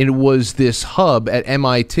it was this hub at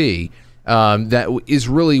MIT that is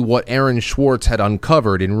really what Aaron Swartz had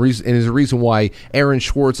uncovered, and is the reason why Aaron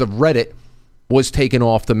Swartz of Reddit was taken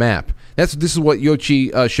off the map. This is what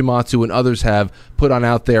Yoichi Shimatsu and others have put on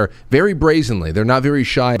out there very brazenly. They're not very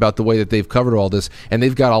shy about the way that they've covered all this, and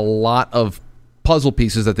they've got a lot of puzzle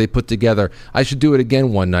pieces that they put together. I should do it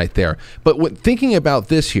again one night there. But thinking about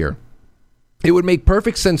this here, it would make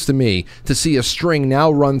perfect sense to me to see a string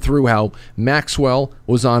now run through how Maxwell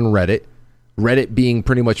was on Reddit being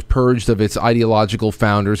pretty much purged of its ideological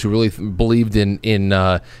founders who really believed in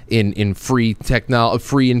free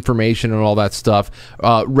free information and all that stuff.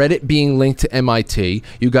 Reddit being linked to MIT.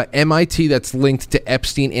 You got MIT that's linked to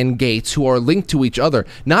Epstein and Gates, who are linked to each other.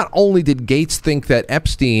 Not only did Gates think that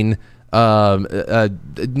Epstein's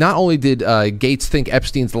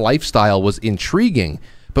lifestyle was intriguing,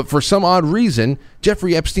 but for some odd reason,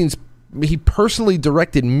 Jeffrey he personally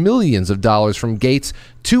directed millions of dollars from Gates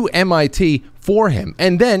to MIT for him.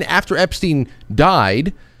 And then after Epstein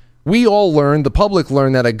died, the public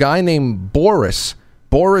learned that a guy named Boris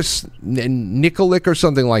Nikolic or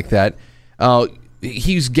something like that,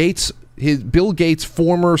 he's Bill Gates'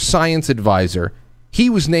 former science advisor. He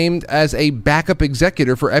was named as a backup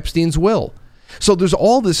executor for Epstein's will. So there's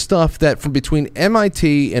all this stuff that from between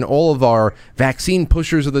MIT and all of our vaccine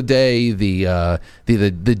pushers of the day, the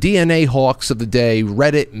DNA hawks of the day,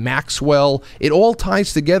 Reddit, Maxwell, it all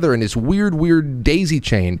ties together in this weird daisy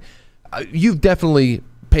chain. You've definitely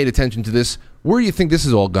paid attention to this. Where do you think this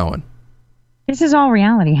is all going? This is all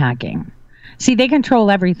reality hacking. See, they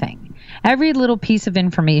control everything. Every little piece of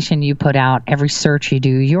information you put out, every search you do,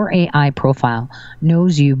 your AI profile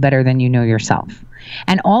knows you better than you know yourself.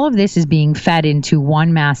 And all of this is being fed into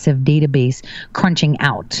one massive database crunching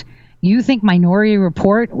out. You think Minority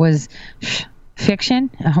Report was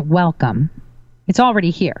fiction? Welcome. It's already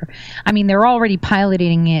here. I mean, they're already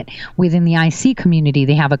piloting it within the IC community.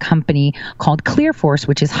 They have a company called ClearForce,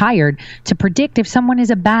 which is hired to predict if someone is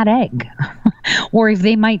a bad egg or if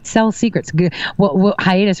they might sell secrets. Well,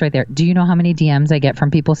 hiatus right there. Do you know how many DMs I get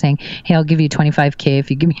from people saying, hey, I'll give you $25K if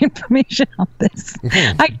you give me information on this?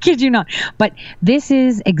 I kid you not. But this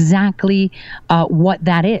is exactly what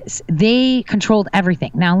that is. They controlled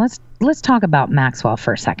everything. Now, let's talk about Maxwell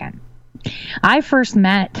for a second. I first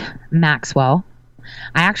met Maxwell.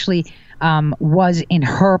 I actually was in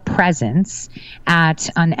her presence at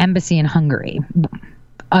an embassy in Hungary,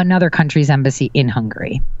 another country's embassy in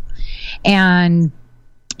Hungary. And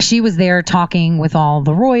she was there talking with all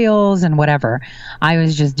the royals and whatever. I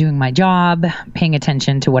was just doing my job, paying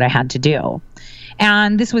attention to what I had to do.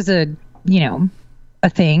 And this was a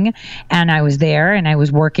thing, and I was there and I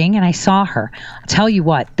was working and I saw her. I'll tell you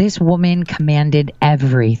what, this woman commanded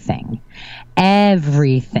everything. And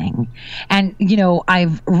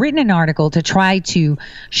I've written an article to try to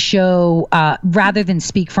show rather than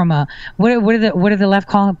speak from a what do the left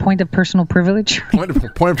call it, point of personal privilege. Point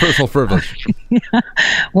of personal privilege.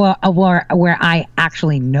 Well, where I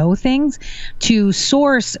actually know things, to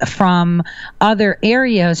source from other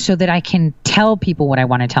areas so that I can tell people what I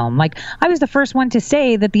want to tell them. Like, I was the first one to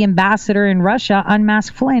say that the ambassador in Russia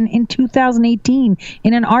unmasked Flynn in 2018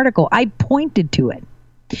 in an article. I pointed to it.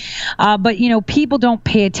 But people don't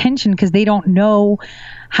pay attention because they don't know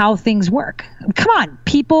how things work. Come on,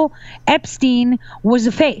 people. Epstein was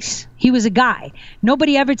a face. He was a guy.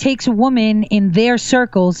 Nobody ever takes a woman in their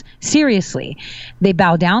circles seriously. They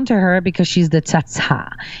bow down to her because she's the tsatsa,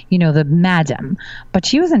 the madam. But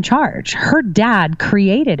she was in charge. Her dad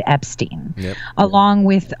created Epstein, along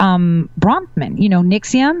with Bronfman.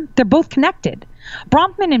 Nixium. They're both connected.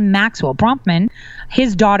 Bronfman and Maxwell. Bronfman,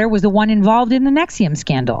 his daughter was the one involved in the Nexium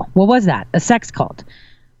scandal. What was that? A sex cult.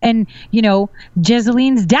 And,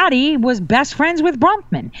 Jeseline's daddy was best friends with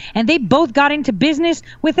Bronfman. And they both got into business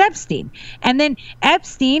with Epstein. And then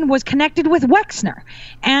Epstein was connected with Wexner.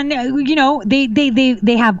 And,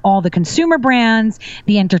 they have all the consumer brands,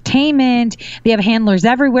 the entertainment. They have handlers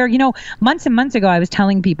everywhere. Months and months ago, I was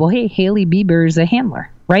telling people, hey, Hailey Bieber is a handler,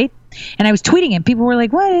 right? And I was tweeting it. People were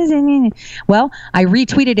like, what is it? Well, I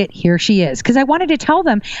retweeted it. Here she is. Because I wanted to tell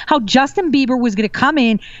them how Justin Bieber was going to come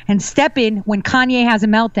in and step in when Kanye has a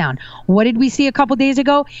meltdown. What did we see a couple days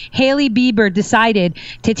ago? Hailey Bieber decided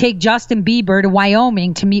to take Justin Bieber to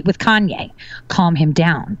Wyoming to meet with Kanye. Calm him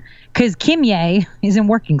down. Because Kim Ye isn't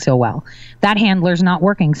working so well. That handler's not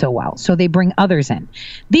working so well. So they bring others in.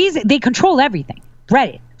 They control everything.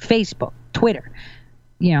 Reddit, Facebook, Twitter.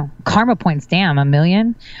 Karma points, damn, 1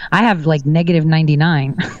 million. I have like negative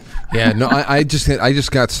 99. Yeah, no, I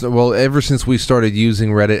just got, ever since we started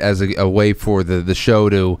using Reddit as a way for the show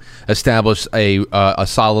to establish a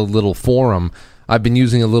solid little forum, I've been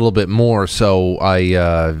using a little bit more. So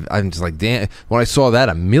I'm just like, damn, when I saw that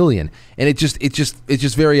 1 million, and it's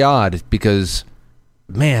just very odd because,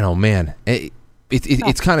 man, oh man,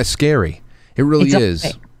 it's kind of scary. It really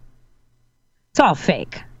is. It's all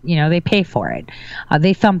fake. They pay for it.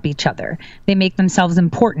 They thump each other. They make themselves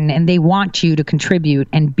important, and they want you to contribute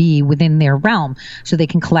and be within their realm so they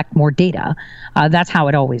can collect more data. That's how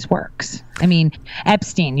it always works. I mean,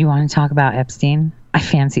 Epstein, you want to talk about Epstein? I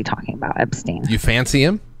fancy talking about Epstein. You fancy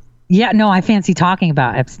him? Yeah, no, I fancy talking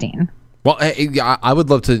about Epstein. Well, I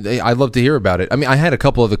would love to. I'd love to hear about it. I mean, I had a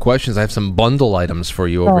couple of the questions. I have some bundle items for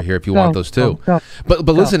you over here if you want those too. But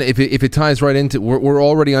listen, if it ties right into, we're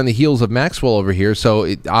already on the heels of Maxwell over here, so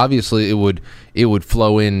obviously it would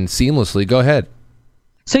flow in seamlessly. Go ahead.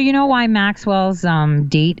 So you know why Maxwell's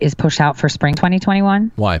date is pushed out for spring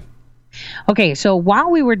 2021? Why? Okay, so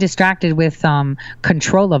while we were distracted with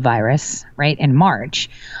coronavirus, right, in March,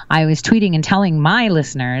 I was tweeting and telling my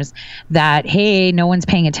listeners that, hey, no one's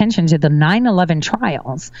paying attention to the 9/11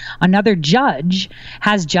 trials. Another judge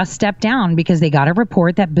has just stepped down because they got a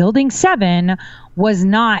report that Building 7 was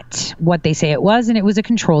not what they say it was, and it was a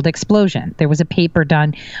controlled explosion. There was a paper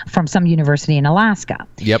done from some university in Alaska.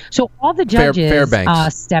 Yep. So all the judges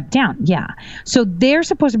stepped down. Yeah. So they're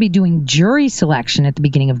supposed to be doing jury selection at the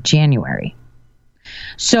beginning of January.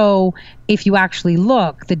 So if you actually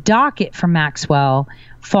look, the docket for Maxwell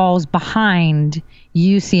falls behind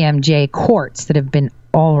UCMJ courts that have been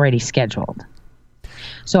already scheduled.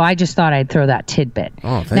 So I just thought I'd throw that tidbit.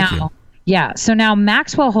 Oh, thank you. Yeah. So now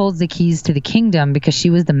Maxwell holds the keys to the kingdom because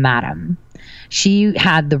she was the madam. She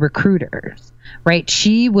had the recruiters, right?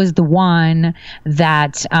 She was the one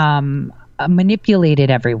that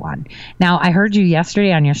manipulated everyone. Now, I heard you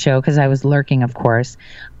yesterday on your show because I was lurking, of course.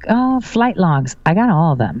 Oh, flight logs. I got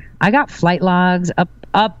all of them. I got flight logs up.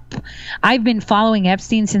 I've been following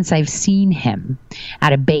Epstein since I've seen him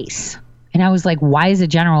at a base. And I was like, why is a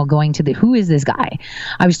general going to who is this guy?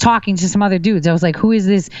 I was talking to some other dudes. I was like, who is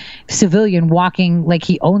this civilian walking like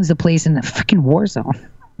he owns the place in the freaking war zone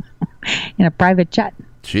in a private jet?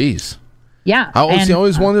 Jeez. Yeah. I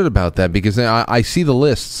always wondered about that because I see the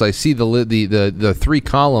lists. I see the 3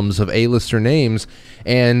 columns of A-lister names,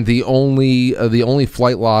 and the only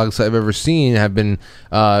flight logs I've ever seen have been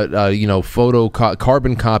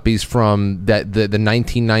carbon copies from the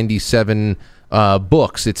 1997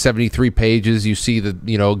 books. It's 73 pages. You see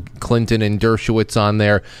the Clinton and Dershowitz on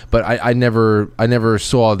there, but I never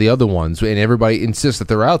saw the other ones. And everybody insists that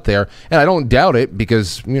they're out there, and I don't doubt it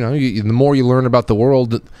because the more you learn about the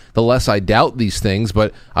world, the less I doubt these things.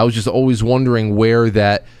 But I was just always wondering where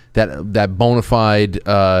that bona fide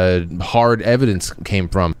hard evidence came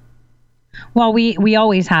from. Well, we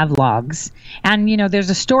always have logs. And, there's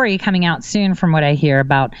a story coming out soon from what I hear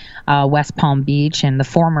about West Palm Beach and the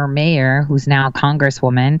former mayor, who's now a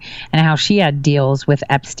congresswoman, and how she had deals with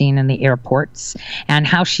Epstein in the airports and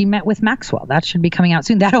how she met with Maxwell. That should be coming out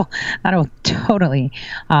soon. That'll totally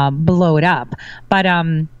blow it up. But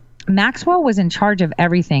Maxwell was in charge of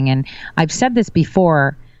everything. And I've said this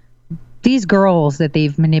before. These girls that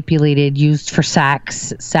they've manipulated, used for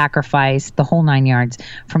sex, sacrifice, the whole 9 yards,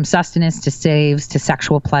 from sustenance to slaves to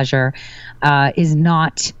sexual pleasure, is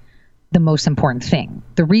not the most important thing.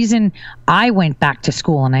 The reason I went back to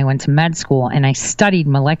school and I went to med school and I studied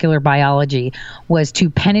molecular biology was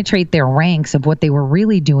to penetrate their ranks of what they were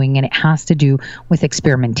really doing, and it has to do with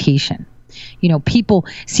experimentation. People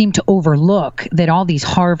seem to overlook that all these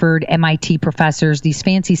Harvard, MIT professors, these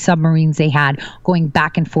fancy submarines they had going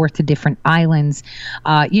back and forth to different islands.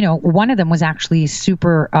 One of them was actually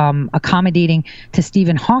super accommodating to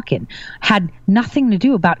Stephen Hawking. Had nothing to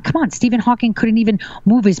do about, come on, Stephen Hawking couldn't even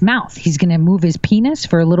move his mouth. He's going to move his penis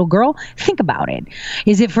for a little girl? Think about it.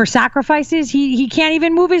 Is it for sacrifices? He can't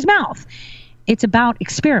even move his mouth. It's about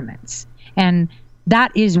experiments. And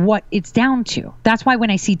that is what it's down to. That's why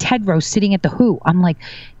when I see Tedros sitting at the WHO, I'm like,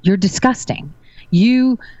 you're disgusting.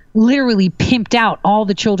 You literally pimped out all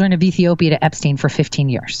the children of Ethiopia to Epstein for 15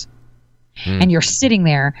 years. And you're sitting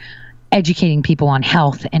there educating people on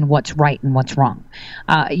health and what's right and what's wrong.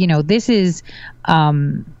 This is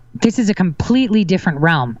a completely different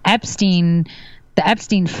realm. The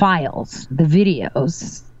Epstein files, the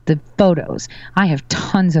videos, the photos. I have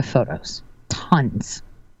tons of photos, tons.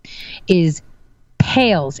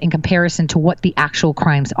 Pales in comparison to what the actual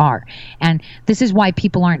crimes are. And this is why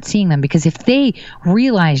people aren't seeing them, because if they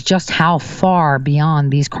realize just how far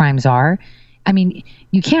beyond these crimes are, I mean,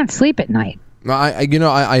 you can't sleep at night.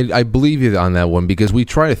 I believe you on that one, because we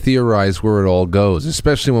try to theorize where it all goes,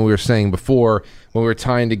 especially when we were saying before, when we were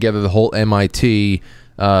tying together the whole MIT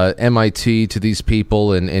MIT to these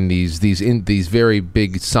people and these very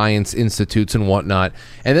big science institutes and whatnot,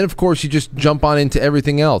 and then of course you just jump on into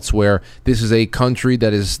everything else, where this is a country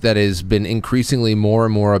that has been increasingly more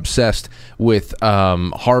and more obsessed with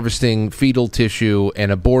harvesting fetal tissue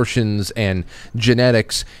and abortions and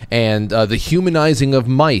genetics and the humanizing of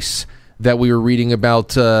mice that we were reading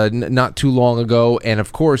about not too long ago. And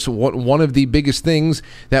of course, one of the biggest things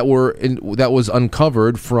that was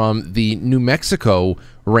uncovered from the New Mexico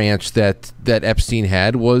ranch that Epstein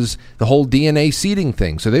had was the whole DNA seeding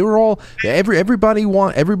thing. So they were all everybody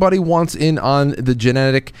wants in on the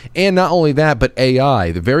genetic, and not only that, but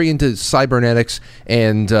AI. They're very into cybernetics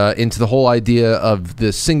and into the whole idea of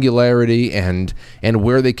the singularity and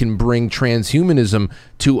where they can bring transhumanism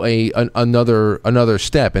to another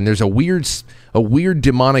step. And there's a weird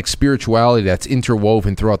demonic spirituality that's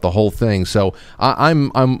interwoven throughout the whole thing. So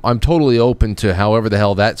I'm totally open to however the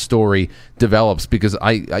hell that story develops, because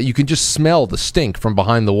you can just smell the stink from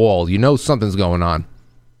behind the wall. You know something's going on.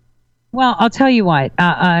 Well, I'll tell you what,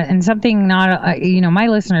 and something not, my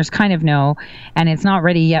listeners kind of know, and it's not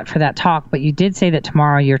ready yet for that talk, but you did say that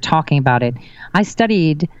tomorrow you're talking about it. I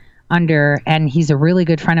studied under, and he's a really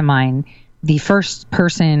good friend of mine, the first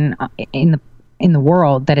person in the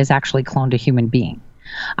world that has actually cloned a human being.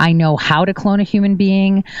 I know how to clone a human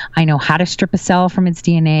being. I know how to strip a cell from its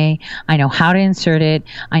DNA. I know how to insert it.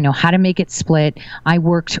 I know how to make it split. I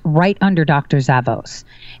worked right under Dr. Zavos.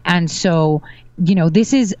 And so,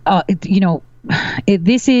 this is,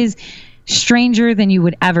 this is stranger than you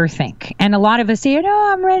would ever think. And a lot of us say, "Oh,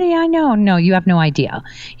 I'm ready. I know." No, you have no idea.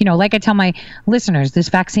 Like I tell my listeners, this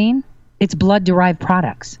vaccine, it's blood-derived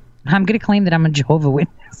products. I'm going to claim that I'm a Jehovah's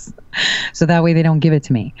Witness, so that way they don't give it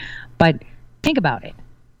to me. But think about it.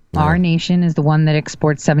 Yeah. Our nation is the one that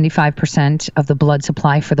exports 75% of the blood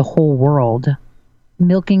supply for the whole world,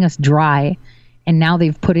 milking us dry. And now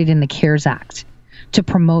they've put it in the CARES Act to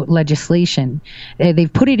promote legislation.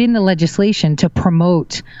 They've put it in the legislation to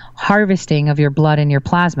promote harvesting of your blood and your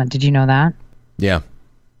plasma. Did you know that? Yeah.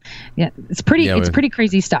 Yeah, it's pretty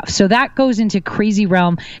crazy stuff. So that goes into crazy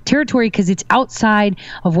realm territory because it's outside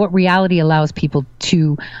of what reality allows people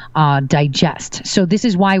to digest. So this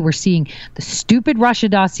is why we're seeing the stupid Russia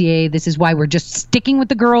dossier. This is why we're just sticking with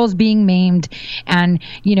the girls being maimed and,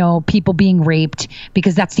 people being raped,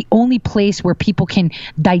 because that's the only place where people can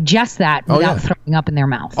digest that without throwing up in their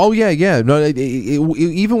mouth. Oh, yeah, yeah. No,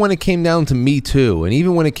 even when it came down to Me Too, and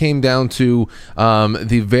even when it came down to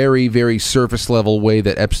the very, very surface level way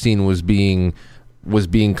that Epstein was being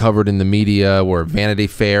covered in the media, where Vanity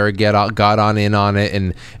Fair got in on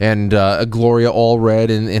it, and Gloria Allred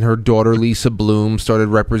and her daughter Lisa Bloom started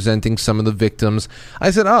representing some of the victims.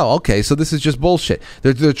 I said, "Oh, okay, so this is just bullshit."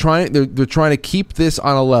 They're trying to keep this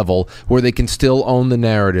on a level where they can still own the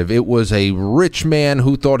narrative. It was a rich man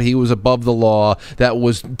who thought he was above the law that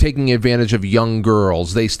was taking advantage of young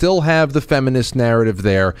girls. They still have the feminist narrative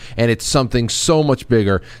there, and it's something so much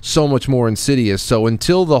bigger, so much more insidious. So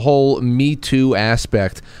until the whole Me Too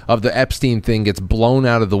aspect of the Epstein thing gets blown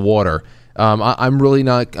out of the water, I'm really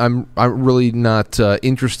not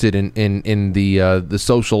interested in the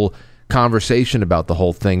social conversation about the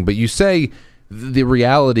whole thing. But you say the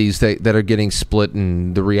realities that are getting split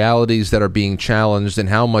and the realities that are being challenged, and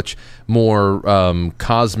how much more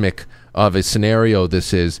cosmic of a scenario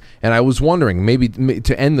this is. And I was wondering, maybe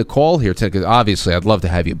to end the call here, because obviously I'd love to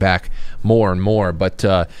have you back more and more, but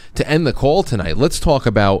to end the call tonight, let's talk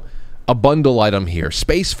about a bundle item here: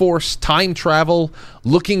 Space Force, time travel,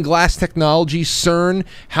 looking glass technology, CERN.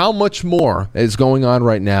 How much more is going on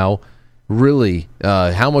right now? Really,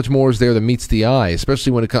 how much more is there that meets the eye,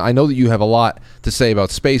 especially when I know that you have a lot to say about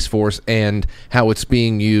Space Force and how it's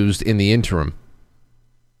being used in the interim.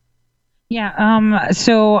 Yeah.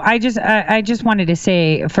 So I just wanted to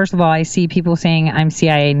say, first of all, I see people saying I'm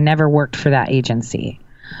CIA. Never worked for that agency.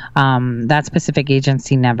 That specific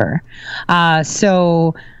agency, never.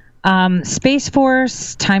 Space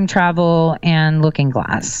Force, time travel, and looking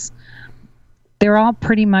glass. They're all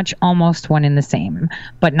pretty much almost one and the same,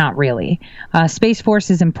 but not really. Space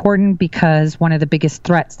Force is important because one of the biggest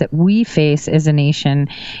threats that we face as a nation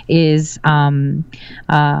is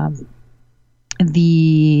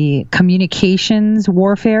the communications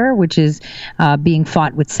warfare, which is being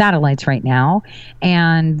fought with satellites right now,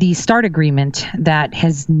 and the START agreement that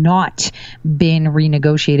has not been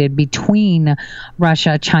renegotiated between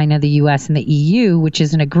Russia, China, the US, and the EU, which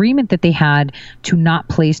is an agreement that they had to not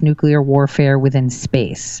place nuclear warfare within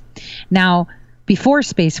space. Now, before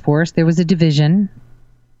Space Force, there was a division,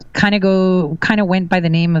 kind of went by the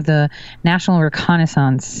name of the National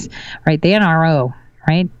Reconnaissance, right? The NRO,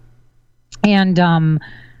 right? And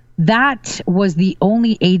that was the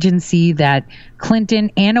only agency that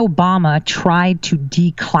Clinton and Obama tried to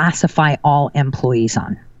declassify all employees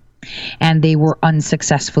on. And they were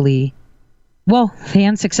unsuccessfully, well,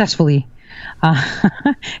 they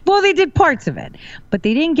did parts of it, but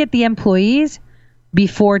they didn't get the employees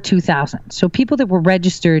before 2000. So people that were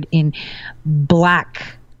registered in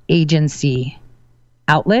black agency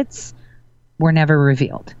outlets were never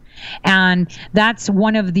revealed. And that's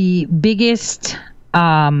one of the biggest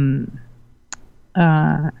budgets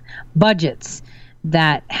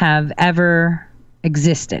that have ever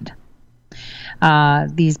existed.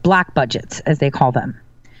 These black budgets, as they call them.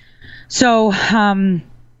 So,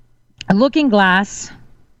 Looking Glass,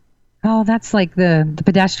 that's like the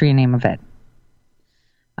pedestrian name of it.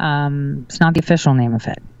 It's not the official name of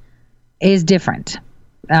it. Is different.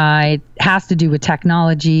 It has to do with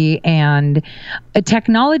technology, and a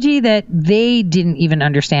technology that they didn't even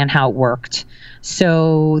understand how it worked.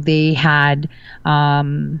 So they had,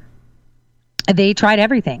 they tried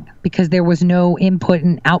everything because there was no input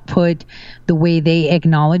and output the way they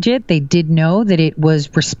acknowledge it. They did know that it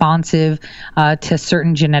was responsive to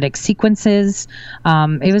certain genetic sequences.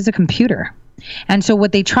 It was a computer. And so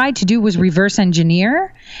what they tried to do was reverse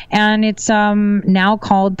engineer, and it's now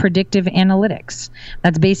called predictive analytics.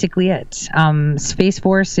 That's basically it. Space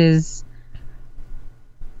Force is...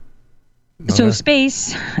 So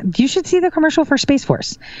Space, you should see the commercial for Space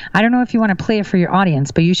Force. I don't know if you want to play it for your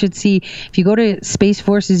audience, but you should see, if you go to Space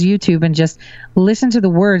Force's YouTube and just listen to the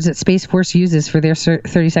words that Space Force uses for their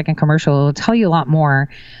 30-second commercial, it'll tell you a lot more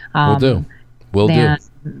Will do.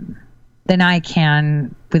 Than I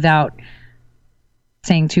can without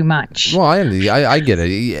saying too much. Well, I get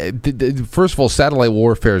it. First of all, satellite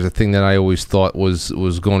warfare is a thing that I always thought was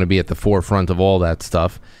going to be at the forefront of all that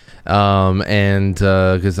stuff. And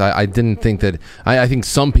because I didn't think that, I think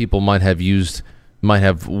some people might have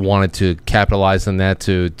wanted to capitalize on that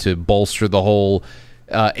to bolster the whole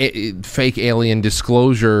fake alien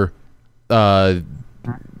disclosure scam.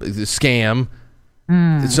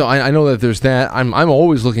 So I know that there's that. I'm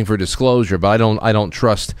always looking for disclosure, but I don't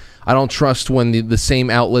trust when the same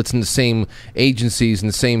outlets and the same agencies and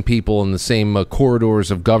the same people and the same corridors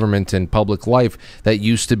of government and public life that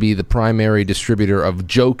used to be the primary distributor of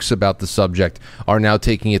jokes about the subject are now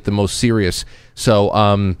taking it the most serious. So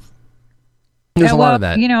there's a lot of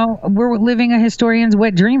that. We're living a historian's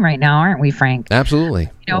wet dream right now, aren't we, Frank? Absolutely.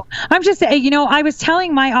 I'm just, I was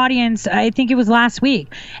telling my audience, I think it was last week,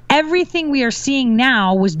 everything we are seeing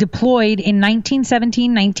now was deployed in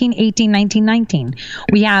 1917, 1918, 1919.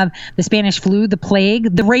 We have the Spanish flu, the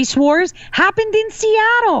plague, the race wars happened in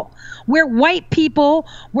Seattle, where white people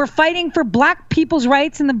were fighting for black people's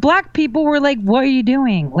rights, and the black people were like, what are you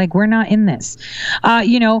doing? Like, we're not in this.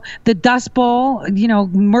 The Dust Bowl,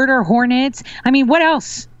 murder hornets. I mean, what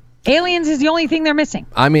else? Aliens is the only thing they're missing.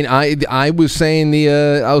 I mean, I was saying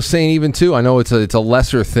even too. I know it's a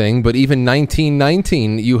lesser thing, but even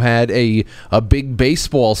 1919, you had a big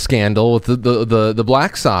baseball scandal with the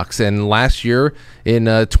Black Sox, and last year in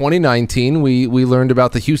 2019, we learned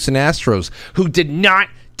about the Houston Astros, who did not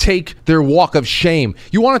take their walk of shame.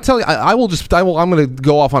 You want to tell? I'm going to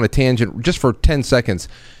go off on a tangent just for 10 seconds.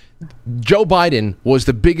 Joe Biden was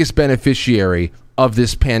the biggest beneficiary of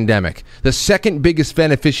this pandemic. The second biggest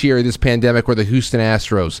beneficiary of this pandemic were the Houston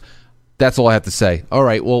Astros. That's all I have to say. All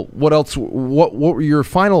right. Well, what else? What were your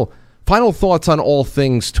final thoughts on all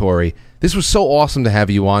things, Tori? This was so awesome to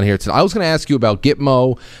have you on here tonight. I was going to ask you about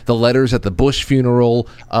Gitmo, the letters at the Bush funeral,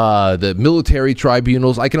 the military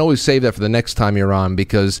tribunals. I can always save that for the next time you're on,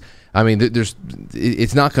 because I mean,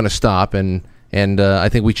 it's not going to stop, and I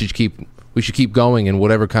think we should keep going in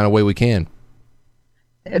whatever kind of way we can.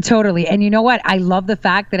 Totally. And you know what? I love the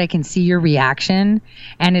fact that I can see your reaction,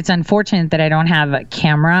 and it's unfortunate that I don't have a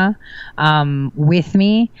camera with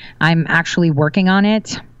me. I'm actually working on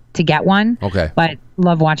it to get one. Okay. But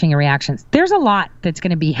love watching your reactions. There's a lot that's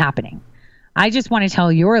going to be happening. I just want to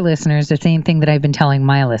tell your listeners the same thing that I've been telling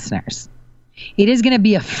my listeners. It is going to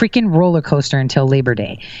be a freaking roller coaster until Labor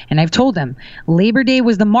Day. And I've told them Labor Day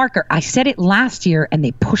was the marker. I said it last year, and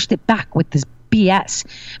they pushed it back with this BS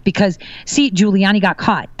because, see, Giuliani got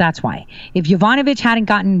caught. That's why. If Yovanovitch hadn't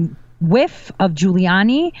gotten whiff of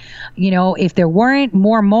Giuliani, if there weren't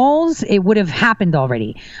more moles, it would have happened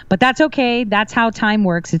already. But that's okay. That's how time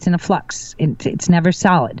works. It's in a flux. It's never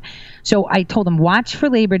solid. So I told them, watch for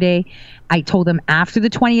Labor Day. I told them after the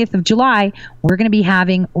 20th of July, we're going to be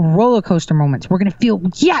having roller coaster moments. We're going to feel,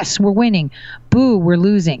 yes, we're winning. Boo, we're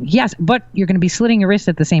losing. Yes, but you're going to be slitting your wrist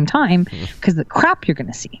at the same time because the crap you're going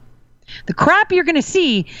to see. The crap you're going to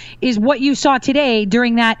see is what you saw today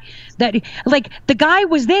during that that like the guy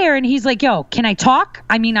was there and he's like, yo, can I talk?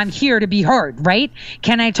 I mean, I'm here to be heard, right?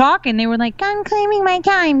 Can I talk? And they were like, I'm claiming my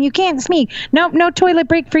time. You can't speak. Nope, no toilet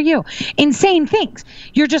break for you. Insane things.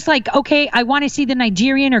 You're just like, okay, I want to see the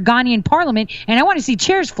Nigerian or Ghanaian parliament and I want to see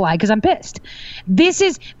chairs fly because I'm pissed. This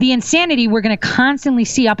is the insanity we're going to constantly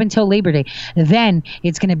see up until Labor Day. Then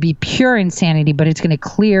it's going to be pure insanity, but it's going to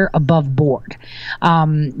clear above board.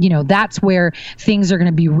 That's where things are going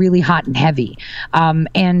to be really hot and heavy.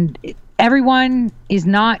 And everyone is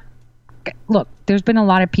not, look, there's been a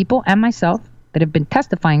lot of people and myself that have been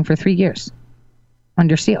testifying for 3 years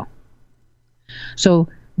under seal. So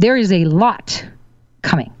there is a lot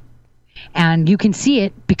coming. And you can see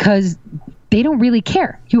it because they don't really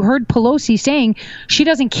care. You heard Pelosi saying she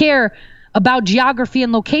doesn't care about geography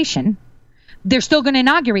and location. They're still going to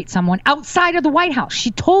inaugurate someone outside of the White House.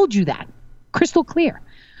 She told you that. Crystal clear.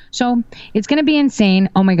 So it's going to be insane.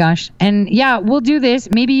 Oh, my gosh. And, yeah, we'll do this.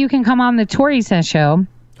 Maybe you can come on the Tory Says show.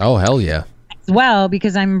 Oh, hell yeah. As well,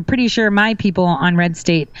 because I'm pretty sure my people on Red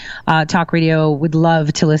State Talk Radio would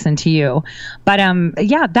love to listen to you. But,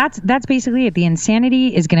 yeah, that's basically it. The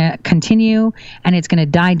insanity is going to continue, and it's going to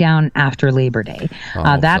die down after Labor Day.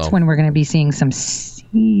 That's when we're going to be seeing some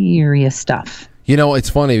serious stuff. You know, it's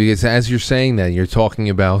funny because as you're saying that, you're talking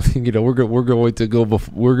about, we're going to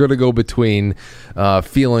go between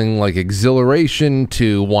feeling like exhilaration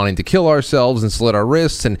to wanting to kill ourselves and slit our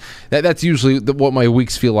wrists, and that's usually what my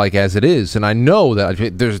weeks feel like as it is. And I know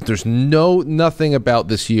that there's nothing about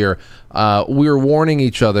this year. We were warning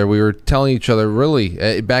each other. We were telling each other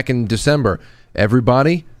really back in December,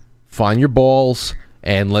 everybody, find your balls.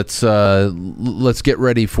 And let's get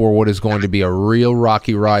ready for what is going to be a real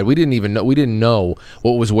rocky ride. We didn't know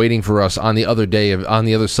what was waiting for us on the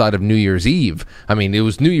other side of New Year's Eve. I mean, it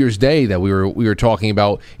was New Year's Day that we were talking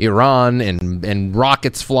about Iran and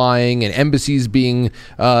rockets flying and embassies being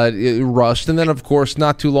rushed, and then of course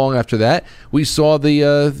not too long after that we saw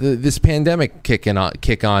this pandemic kick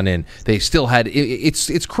on in. They still had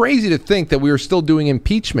it's crazy to think that we were still doing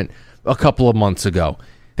impeachment a couple of months ago.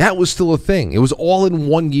 That was still a thing. It was all in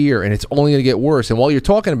 1 year, and it's only going to get worse. And while you're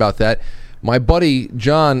talking about that, my buddy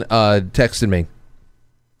John texted me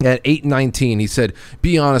at 8:19. He said,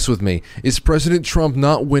 be honest with me. Is President Trump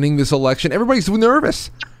not winning this election? Everybody's nervous.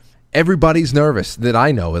 Everybody's nervous, that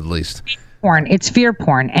I know at least. It's fear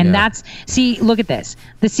porn. And look at this.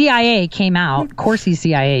 The CIA came out. Of course he's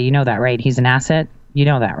CIA. You know that, right? He's an asset. You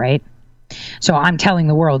know that, right? So I'm telling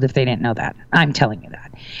the world if they didn't know that. I'm telling you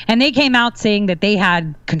that. And they came out saying that they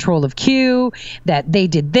had control of Q, that they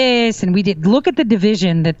did this, and we did. Look at the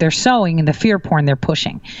division that they're sowing and the fear porn they're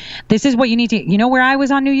pushing. This is what you need to, you know where I was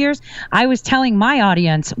on New Year's? I was telling my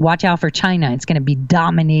audience, watch out for China. It's going to be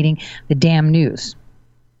dominating the damn news.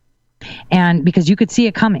 And because you could see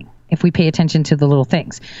it coming if we pay attention to the little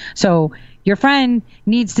things. So your friend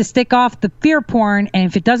needs to stick off the fear porn. And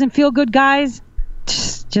if it doesn't feel good, guys,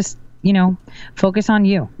 just focus on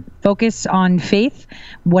you. Focus on faith,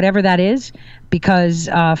 whatever that is, because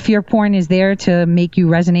fear porn is there to make you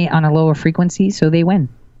resonate on a lower frequency, so they win.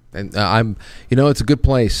 And it's a good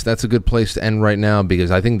place. That's a good place to end right now,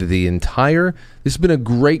 because I think that this has been a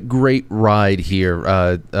great ride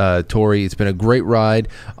here, Tori. It's been a great ride.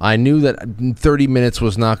 I knew that 30 minutes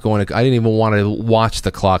was not going to, I didn't even want to watch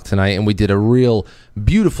the clock tonight, and we did a real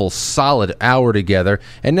beautiful, solid hour together.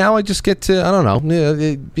 And now I just get to, I don't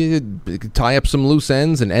know, tie up some loose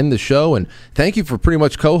ends and end the show. And thank you for pretty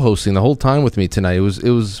much co-hosting the whole time with me tonight. It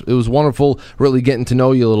was wonderful, really getting to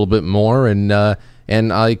know you a little bit more, and I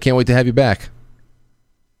can't wait to have you back.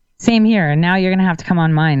 Same here. And now you're going to have to come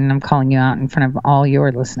on mine, and I'm calling you out in front of all your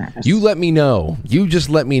listeners. You let me know. You just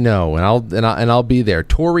let me know, and I'll be there.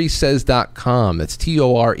 TorySays.com. That's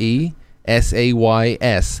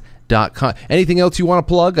TorySays.com. Anything else you want to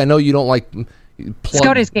plug? I know you don't like plug.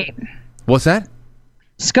 SCOTUS Gate. What's that?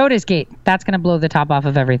 SCOTUS Gate. That's going to blow the top off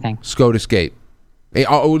of everything. SCOTUS Gate.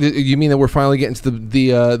 Oh, you mean that we're finally getting to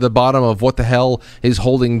the bottom of what the hell is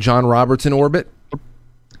holding John Roberts in orbit?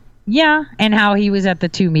 Yeah, and how he was at the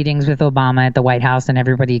 2 meetings with Obama at the White House, and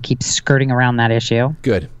everybody keeps skirting around that issue.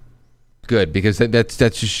 Good, because that's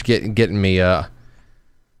just getting me.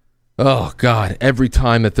 Oh God! Every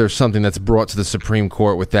time that there's something that's brought to the Supreme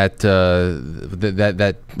Court with that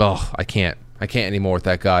I can't anymore with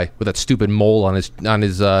that guy with that stupid mole on his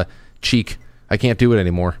cheek. I can't do it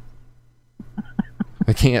anymore.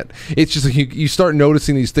 I can't. It's just like you start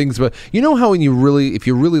noticing these things, but you know how if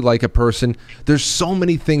you really like a person, there's so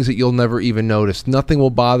many things that you'll never even notice. Nothing will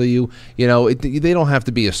bother you. They don't have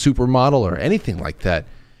to be a supermodel or anything like that.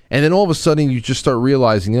 And then all of a sudden you just start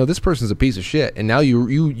realizing, this person's a piece of shit. And now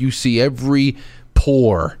you see every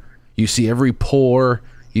pore. You see every pore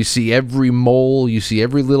You see every mole. You see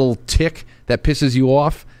every little tick that pisses you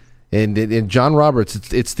off. And John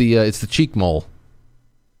Roberts, it's the cheek mole.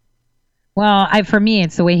 Well, for me,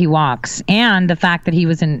 it's the way he walks and the fact that he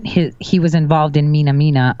was involved in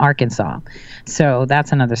Mina, Arkansas. So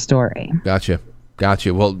that's another story. Gotcha.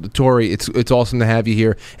 Well, Tori, it's awesome to have you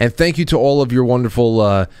here, and thank you to all of your wonderful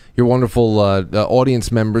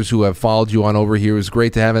audience members who have followed you on over here. It was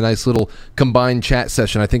great to have a nice little combined chat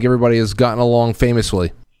session. I think everybody has gotten along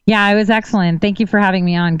famously. Yeah, it was excellent. Thank you for having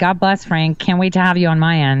me on. God bless, Frank. Can't wait to have you on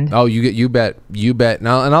my end. Oh, you bet. And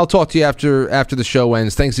I'll talk to you after the show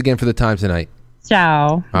ends. Thanks again for the time tonight. Ciao.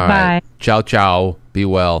 All Bye. Right. Ciao. Be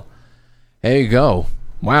well. There you go.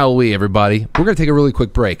 Wowee, everybody. We're going to take a really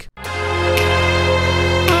quick break.